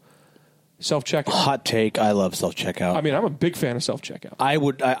of self-checkout. Hot take, I love self-checkout. I'm a big fan of self-checkout.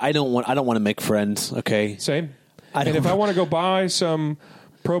 I don't want to make friends, okay? Same. And if I want to go buy some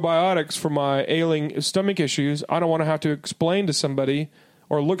probiotics for my ailing stomach issues, I don't want to have to explain to somebody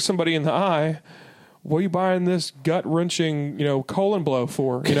or look somebody in the eye, what are you buying this gut-wrenching, colon blow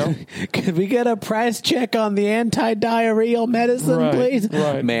for, Could we get a price check on the anti-diarrheal medicine, please?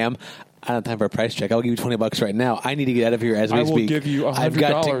 Right. Ma'am, I don't have time for a price check. I'll give you $20 right now. I need to get out of here as we I will speak. give you $100 I've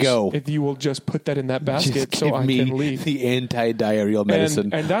got to go. if you will just put that in that basket Just so give I me can leave. the anti-diarrheal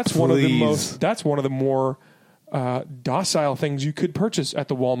medicine. And that's Please. one of the most. That's one of the more docile things you could purchase at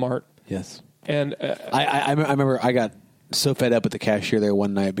the Walmart. Yes. And I remember I got so fed up with the cashier there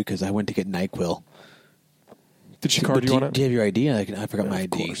one night because I went to get NyQuil. did she card you on it? Do you have your ID? I forgot my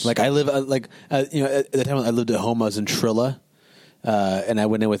ID. course. Like I live at the time I lived at home. I was in Trilla, and I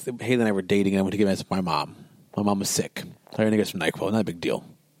went in with Haley and I were dating. And I went to get medicine for my mom. My mom was sick. I went to get some NyQuil. Not a big deal.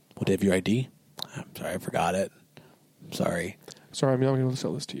 Well, do you have your ID? I'm sorry, I forgot it. I'm sorry. Sorry, I'm not going to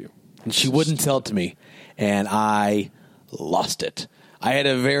sell this to you. And she wouldn't sell it to me, and I lost it. I had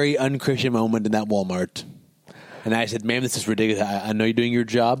a very unchristian moment in that Walmart, and I said, "Ma'am, this is ridiculous. I know you're doing your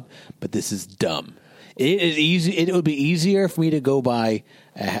job, but this is dumb. It is easy. It would be easier for me to go buy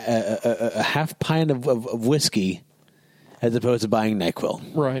a half pint of whiskey as opposed to buying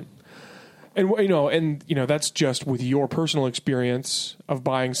NyQuil." Right. And that's just with your personal experience of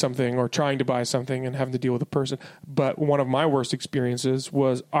buying something or trying to buy something and having to deal with a person. But one of my worst experiences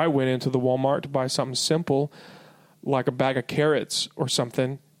was I went into the Walmart to buy something simple, like a bag of carrots or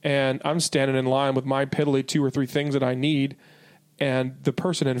something, and I'm standing in line with my piddly 2 or 3 things that I need, and the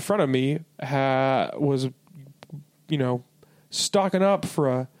person in front of me was, stocking up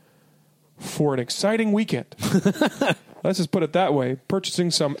for an exciting weekend. Let's just put it that way.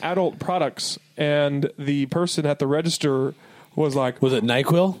 Purchasing some adult products, and the person at the register was like, Was it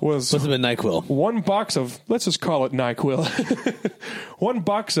NyQuil? Was- Must have been NyQuil. one box of, let's just call it NyQuil. One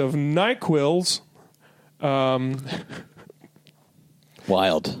box of NyQuils.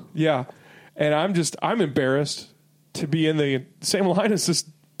 Wild. Yeah. And I'm embarrassed to be in the same line as this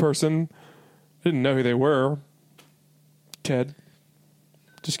person. Didn't know who they were. Ted.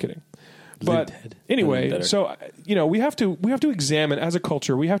 Just kidding. But Ted. anyway, so we have to examine as a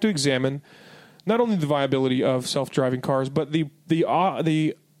culture. We have to examine not only the viability of self-driving cars, but the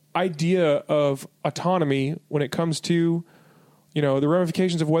idea of autonomy when it comes to the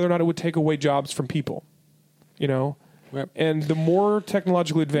ramifications of whether or not it would take away jobs from people. Right. And the more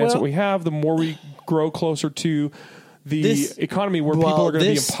technologically advanced that we have, the more we grow closer to the economy where people are going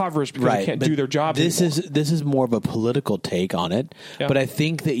to be impoverished because they can't do their jobs anymore. This is more of a political take on it, Yeah. but I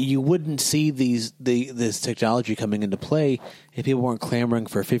think that you wouldn't see this technology coming into play if people weren't clamoring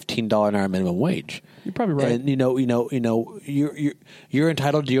for a $15 an hour minimum wage. You're probably right. And you're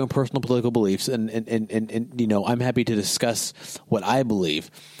entitled to your own personal political beliefs, and I'm happy to discuss what I believe.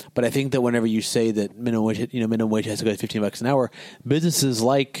 But I think that whenever you say that minimum wage has to go to $15 an hour, businesses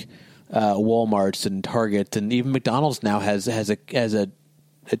like Walmart's and Target and even McDonald's now has a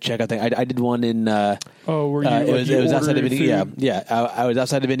checkout thing. I did one in. Were you? It was outside of food? Yeah. I was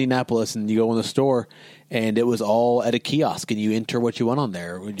outside of Indianapolis, and you go in the store, and it was all at a kiosk, and you enter what you want on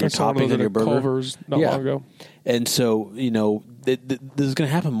there, your toppings on your burger. Culver's not long ago. And so this is going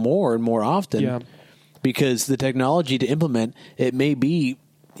to happen more and more often, Yeah. because the technology to implement it may be.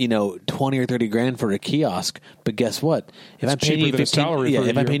 20 or 30 grand for a kiosk, but guess what? If I'm paying you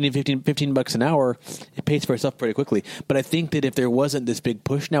 $15 an hour, it pays for itself pretty quickly. But I think that if there wasn't this big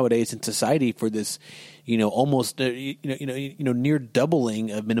push nowadays in society for this, almost near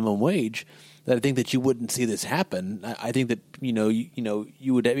doubling of minimum wage, that I think that you wouldn't see this happen. I think that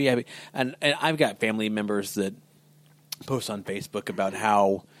you would be having, and I've got family members that post on Facebook about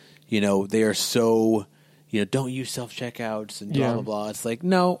how they are so. Don't use self-checkouts and blah, blah, blah. It's like,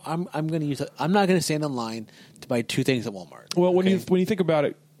 no, I'm going to use it. I'm not going to stand in line to buy 2 things at Walmart. Well, when you think about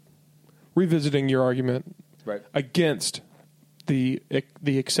it, revisiting your argument against the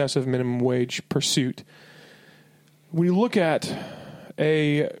excessive minimum wage pursuit, when you look at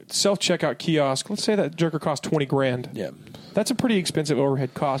a self-checkout kiosk, let's say that jerker costs $20 grand. Yeah. That's a pretty expensive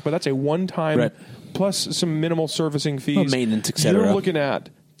overhead cost, but that's a one-time plus some minimal servicing fees. Maintenance, et cetera. You're looking at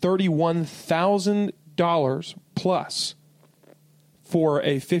 $31,000 plus for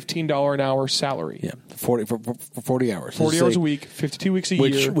a $15 an hour salary. Yeah, 40 for 40 hours. 40 hours a week, 52 weeks a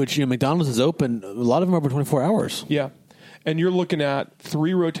year. Which McDonald's is open. A lot of them are over 24 hours. Yeah, and you're looking at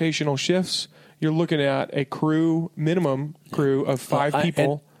 3 rotational shifts. You're looking at a minimum crew of 5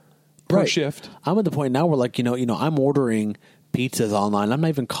 people per shift. I'm at the point now where I'm ordering pizzas online. I'm not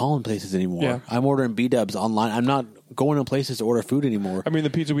even calling places anymore. Yeah. I'm ordering B-dubs online. I'm not going to places to order food anymore. I mean, the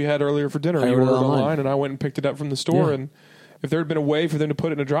pizza we had earlier for dinner, you ordered online, and I went and picked it up from the store. And if there had been a way for them to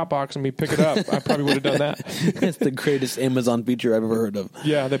put it in a Dropbox and me pick it up, I probably would have done that. That's the greatest Amazon feature I've ever heard of.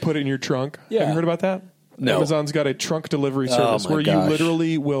 Yeah, they put it in your trunk. Yeah. Have you heard about that? No. Amazon's got a trunk delivery service where you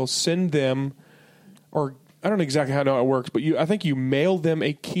literally will send them, or I don't know exactly how it works, but I think you mail them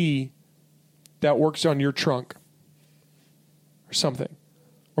a key that works on your trunk or something.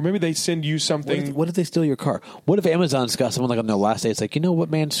 Or maybe they send you something. What if they steal your car? What if Amazon's got someone like on their last day? It's like, you know what,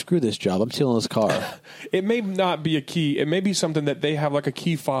 man? Screw this job. I'm stealing this car. It may not be a key. It may be something that they have like a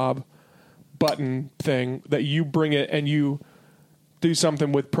key fob button thing that you bring it and you do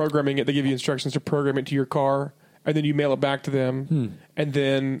something with programming it. They give you instructions to program it to your car, and then you mail it back to them, and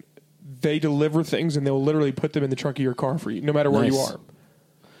then they deliver things, and they'll literally put them in the trunk of your car for you, no matter where you are.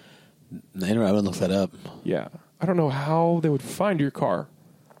 Anyway, I would look that up. Yeah. I don't know how they would find your car.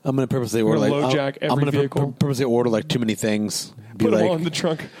 I'm going to purposely order low jack every vehicle. Purposely order like too many things. Put them all in the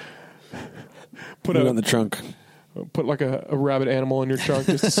trunk. Put it in the trunk. Put like a rabbit animal in your trunk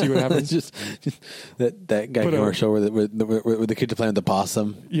just to see what happens. just that guy commercial where the kids are playing with the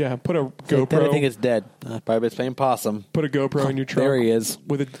possum. Yeah, put a GoPro. I think it's dead. Probably it's playing possum. Put a GoPro in your trunk. There he is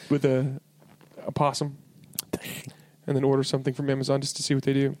with a possum, and then order something from Amazon just to see what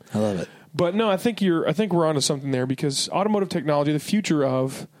they do. I love it. But no, I think we're onto something there, because automotive technology, the future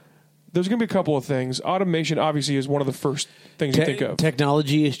of, there's going to be a couple of things. Automation obviously is one of the first things you think of.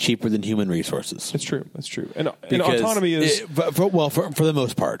 Technology is cheaper than human resources. It's true. That's true. And autonomy is for the most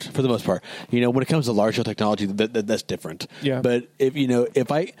part. For the most part, when it comes to large scale technology, that's different. Yeah. But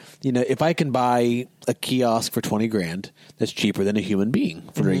if I can buy a kiosk for $20,000, that's cheaper than a human being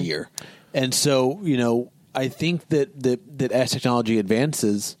for a year. And so I think that as technology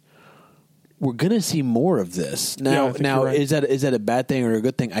advances, we're going to see more of this. Now, right. is that a bad thing or a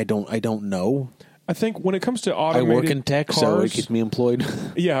good thing? I don't know. I think when it comes to automated I work in tech, cars, so it keeps me employed.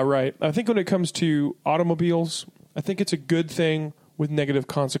 Yeah, right. I think when it comes to automobiles, I think it's a good thing with negative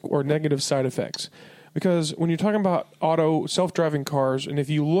negative side effects. Because when you're talking about self-driving cars, and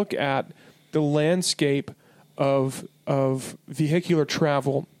if you look at the landscape of vehicular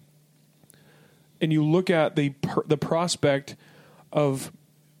travel, and you look at the prospect of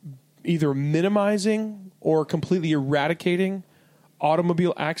either minimizing or completely eradicating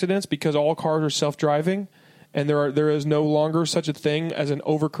automobile accidents because all cars are self-driving, and there is no longer such a thing as an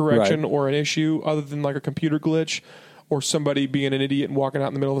overcorrection or an issue other than like a computer glitch or somebody being an idiot and walking out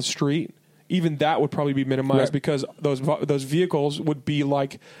in the middle of the street. Even that would probably be minimized because those vehicles would be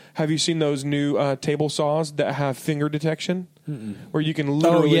like, have you seen those new table saws that have finger detection? Where you can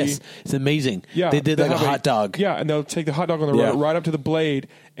literally... Oh, yes. It's amazing. Yeah, they did like a hot dog. Yeah, and they'll take the hot dog on the road right up to the blade,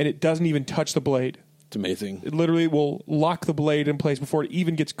 and it doesn't even touch the blade. It's amazing. It literally will lock the blade in place before it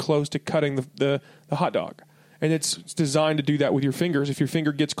even gets close to cutting the hot dog. And it's designed to do that with your fingers. If your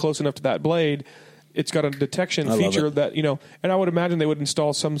finger gets close enough to that blade, it's got a detection feature that, and I would imagine they would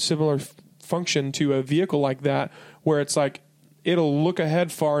install some similar function to a vehicle like that, where it's like, it'll look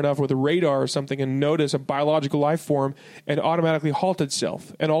ahead far enough with a radar or something and notice a biological life form and automatically halt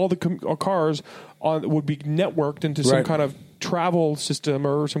itself. And all the cars would be networked into some kind of travel system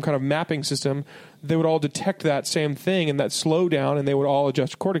or some kind of mapping system. They would all detect that same thing and that slow down, and they would all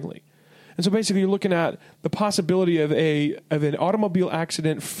adjust accordingly. And so basically you're looking at the possibility of an automobile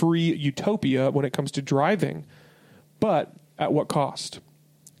accident-free utopia when it comes to driving, but at what cost?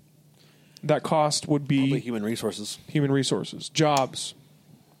 That cost would be... Probably human resources, jobs,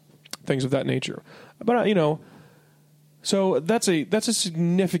 things of that nature. But, so that's a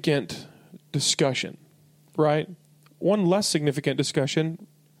significant discussion, right? One less significant discussion,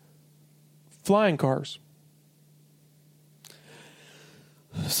 flying cars.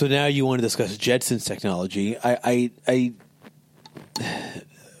 So now you want to discuss Jetsons technology.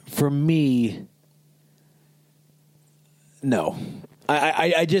 For me, no.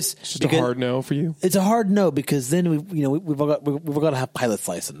 I just it's just a hard no for you. It's a hard no because then we've all got to have pilot's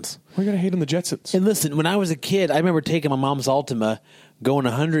license. We're gonna hate on the Jetsons. And listen, when I was a kid, I remember taking my mom's Altima, going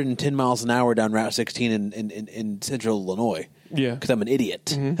 110 miles an hour down Route 16 in Central Illinois. Yeah, because I'm an idiot.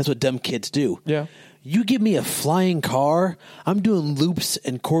 Mm-hmm. That's what dumb kids do. Yeah. You give me a flying car, I'm doing loops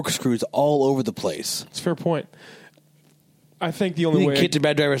and corkscrews all over the place. It's a fair point. I think the only way kids are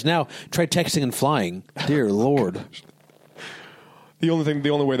bad drivers now. Try texting and flying. Dear Lord. The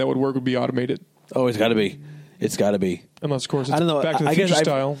only way that would work would be automated. Oh, it's got to be. It's got to be. Unless, of course, it's I don't know. Back to the Future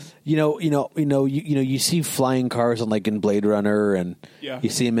style. You see flying cars on like in Blade Runner, and you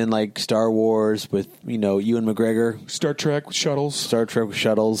see them in like Star Wars with Ewan McGregor. Star Trek with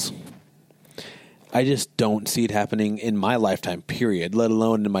shuttles. I just don't see it happening in my lifetime. Period. Let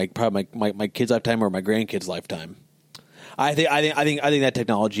alone in my kid's lifetime or my grandkids' lifetime. I think that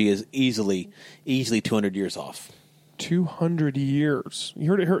technology is easily 200 years off. 200 years. You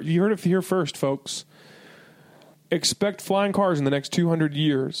heard it here first, folks. Expect flying cars in the next 200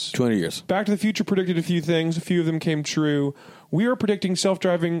 years. 200 years. Back to the Future predicted a few things. A few of them came true. We are predicting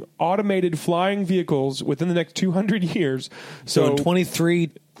self-driving automated flying vehicles within the next 200 years. So in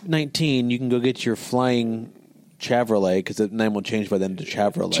 2319, you can go get your flying Chevrolet because the name will change by then to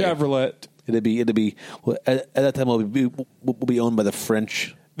Chevrolet. Chevrolet. It'd be well, at that time we'll be owned by the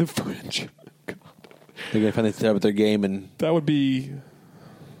French. The French. God. They're gonna finally step up their game and That would be.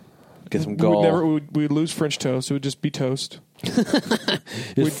 get some gall. We would lose French toast. It would just be toast.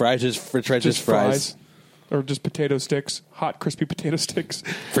 Just fries, just fries. Or just potato sticks, hot crispy potato sticks.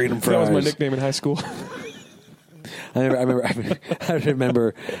 Freedom That was my fries. nickname in high school. I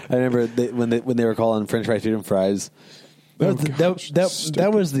remember when they were calling French fries freedom fries.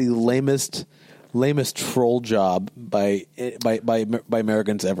 That was the lamest troll job by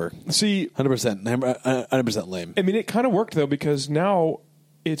Americans ever. See, 100% lame. I mean, it kind of worked though because now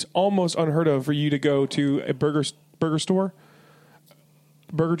it's almost unheard of for you to go to a burger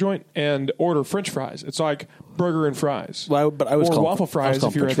joint and order French fries. It's like burger and fries. Well, but I was or called waffle fries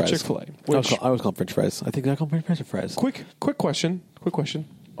if you're at the Chick-fil-A. I was called French fries. I think I called French fries. Quick question.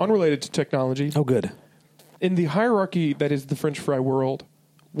 Unrelated to technology. Oh, good. In the hierarchy that is the French fry world,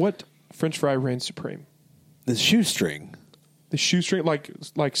 what French fry reigns supreme? The shoestring. The shoestring,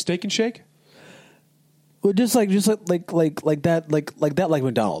 like Steak and Shake. Well, just like that, like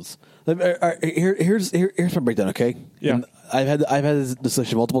McDonald's. Here's my breakdown. Okay. Yeah. And I've had this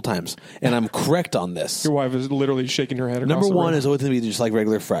discussion multiple times, and I'm correct on this. Your wife is literally shaking her head. Number across the one room. is always going to be just like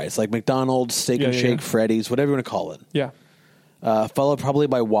regular fries, like McDonald's, Steak and Shake, Freddy's, whatever you want to call it. Yeah. Followed probably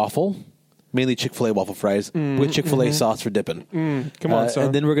by waffle, mainly Chick-fil-A waffle fries with Chick-fil-A sauce for dipping. Come on, son.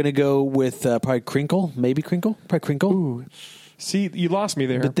 And then we're going to go with probably crinkle, probably crinkle. Ooh. See, you lost me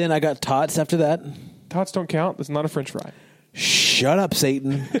there. But then I got tots after that. Tots don't count. That's not a French fry. Shut up,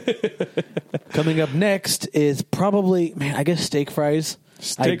 Satan. Coming up next is probably, I guess steak fries.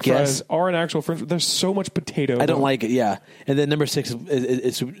 Steak fries are an actual French. There's so much potato. I don't like it. Yeah, and then number 6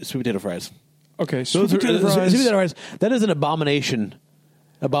 is sweet potato fries. Okay, sweet potato fries. That is an abomination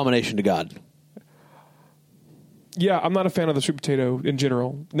to God. Yeah, I'm not a fan of the sweet potato in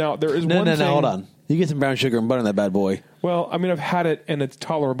general. Now there is one thing. No, hold on. You get some brown sugar and butter on that bad boy. Well, I mean, I've had it and it's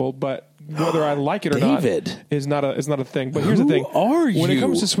tolerable, but whether I like it or not is not a thing. But here's the thing: are you? When it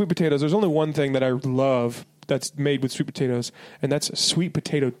comes to sweet potatoes, there's only one thing that I love that's made with sweet potatoes, and that's sweet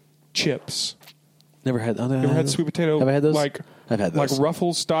potato chips. Never had. You ever had sweet potato? Have I had those? I've had those. Like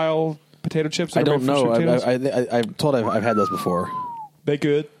Ruffles style potato chips. I don't know. I'm told I've had those before. They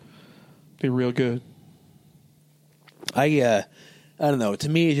good. They real good. I don't know. To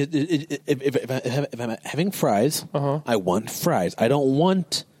me, if I'm having fries, I want fries. I don't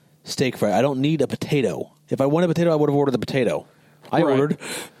want steak fry. I don't need a potato. If I wanted a potato, I would have ordered the potato. I ordered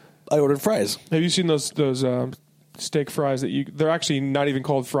fries. Have you seen those steak fries they're actually not even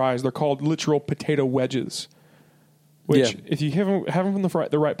called fries. They're called literal potato wedges. Which, if you have them from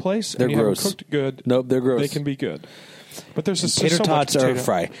the right place, they're and you gross. have them cooked good, nope, they're gross. They can be good. But there's just tater so tots much are potato. a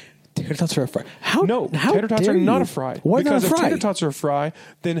fry. Tater tots are a fry. Tater tots are not a fry. Why because not a fry? If tater tots are a fry,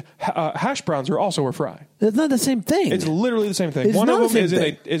 then hash browns are also a fry. It's not the same thing. It's literally the same thing. It's One not of them the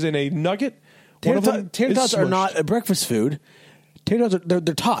same is in a nugget. Tater tots are smushed. not a breakfast food. Tater tots they're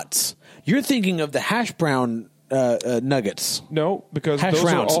tots. You're thinking of the hash brown nuggets. No, because hash those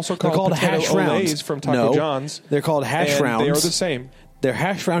rounds. are also They're called hash potato rounds olays from Taco John's. They're called hash and rounds. They are the same. They're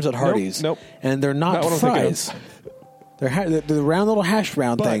hash browns at Hardee's. Nope. And they're not fries. They're the round little hash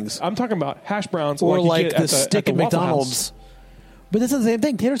brown things. I'm talking about hash browns, or like you the get stick at at McDonald's. House. But that's not the same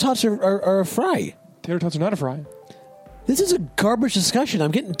thing. Tater tots are a fry. Tater tots are not a fry. This is a garbage discussion.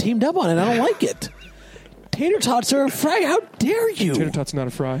 I'm getting teamed up on it. I don't like it. Tater tots are a fry. How dare you? Tater tots are not a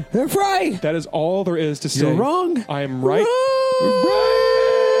fry. They're a fry. That is all there is to say. You're wrong. I am right. Wrong.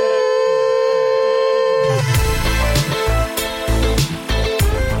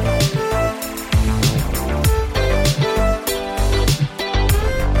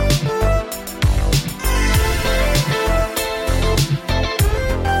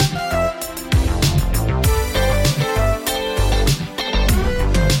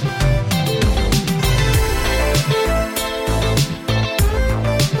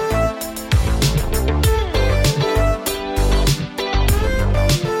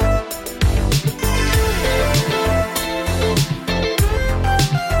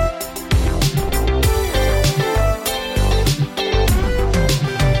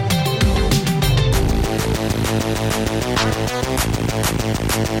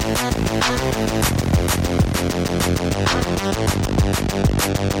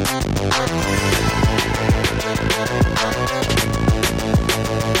 Thank you.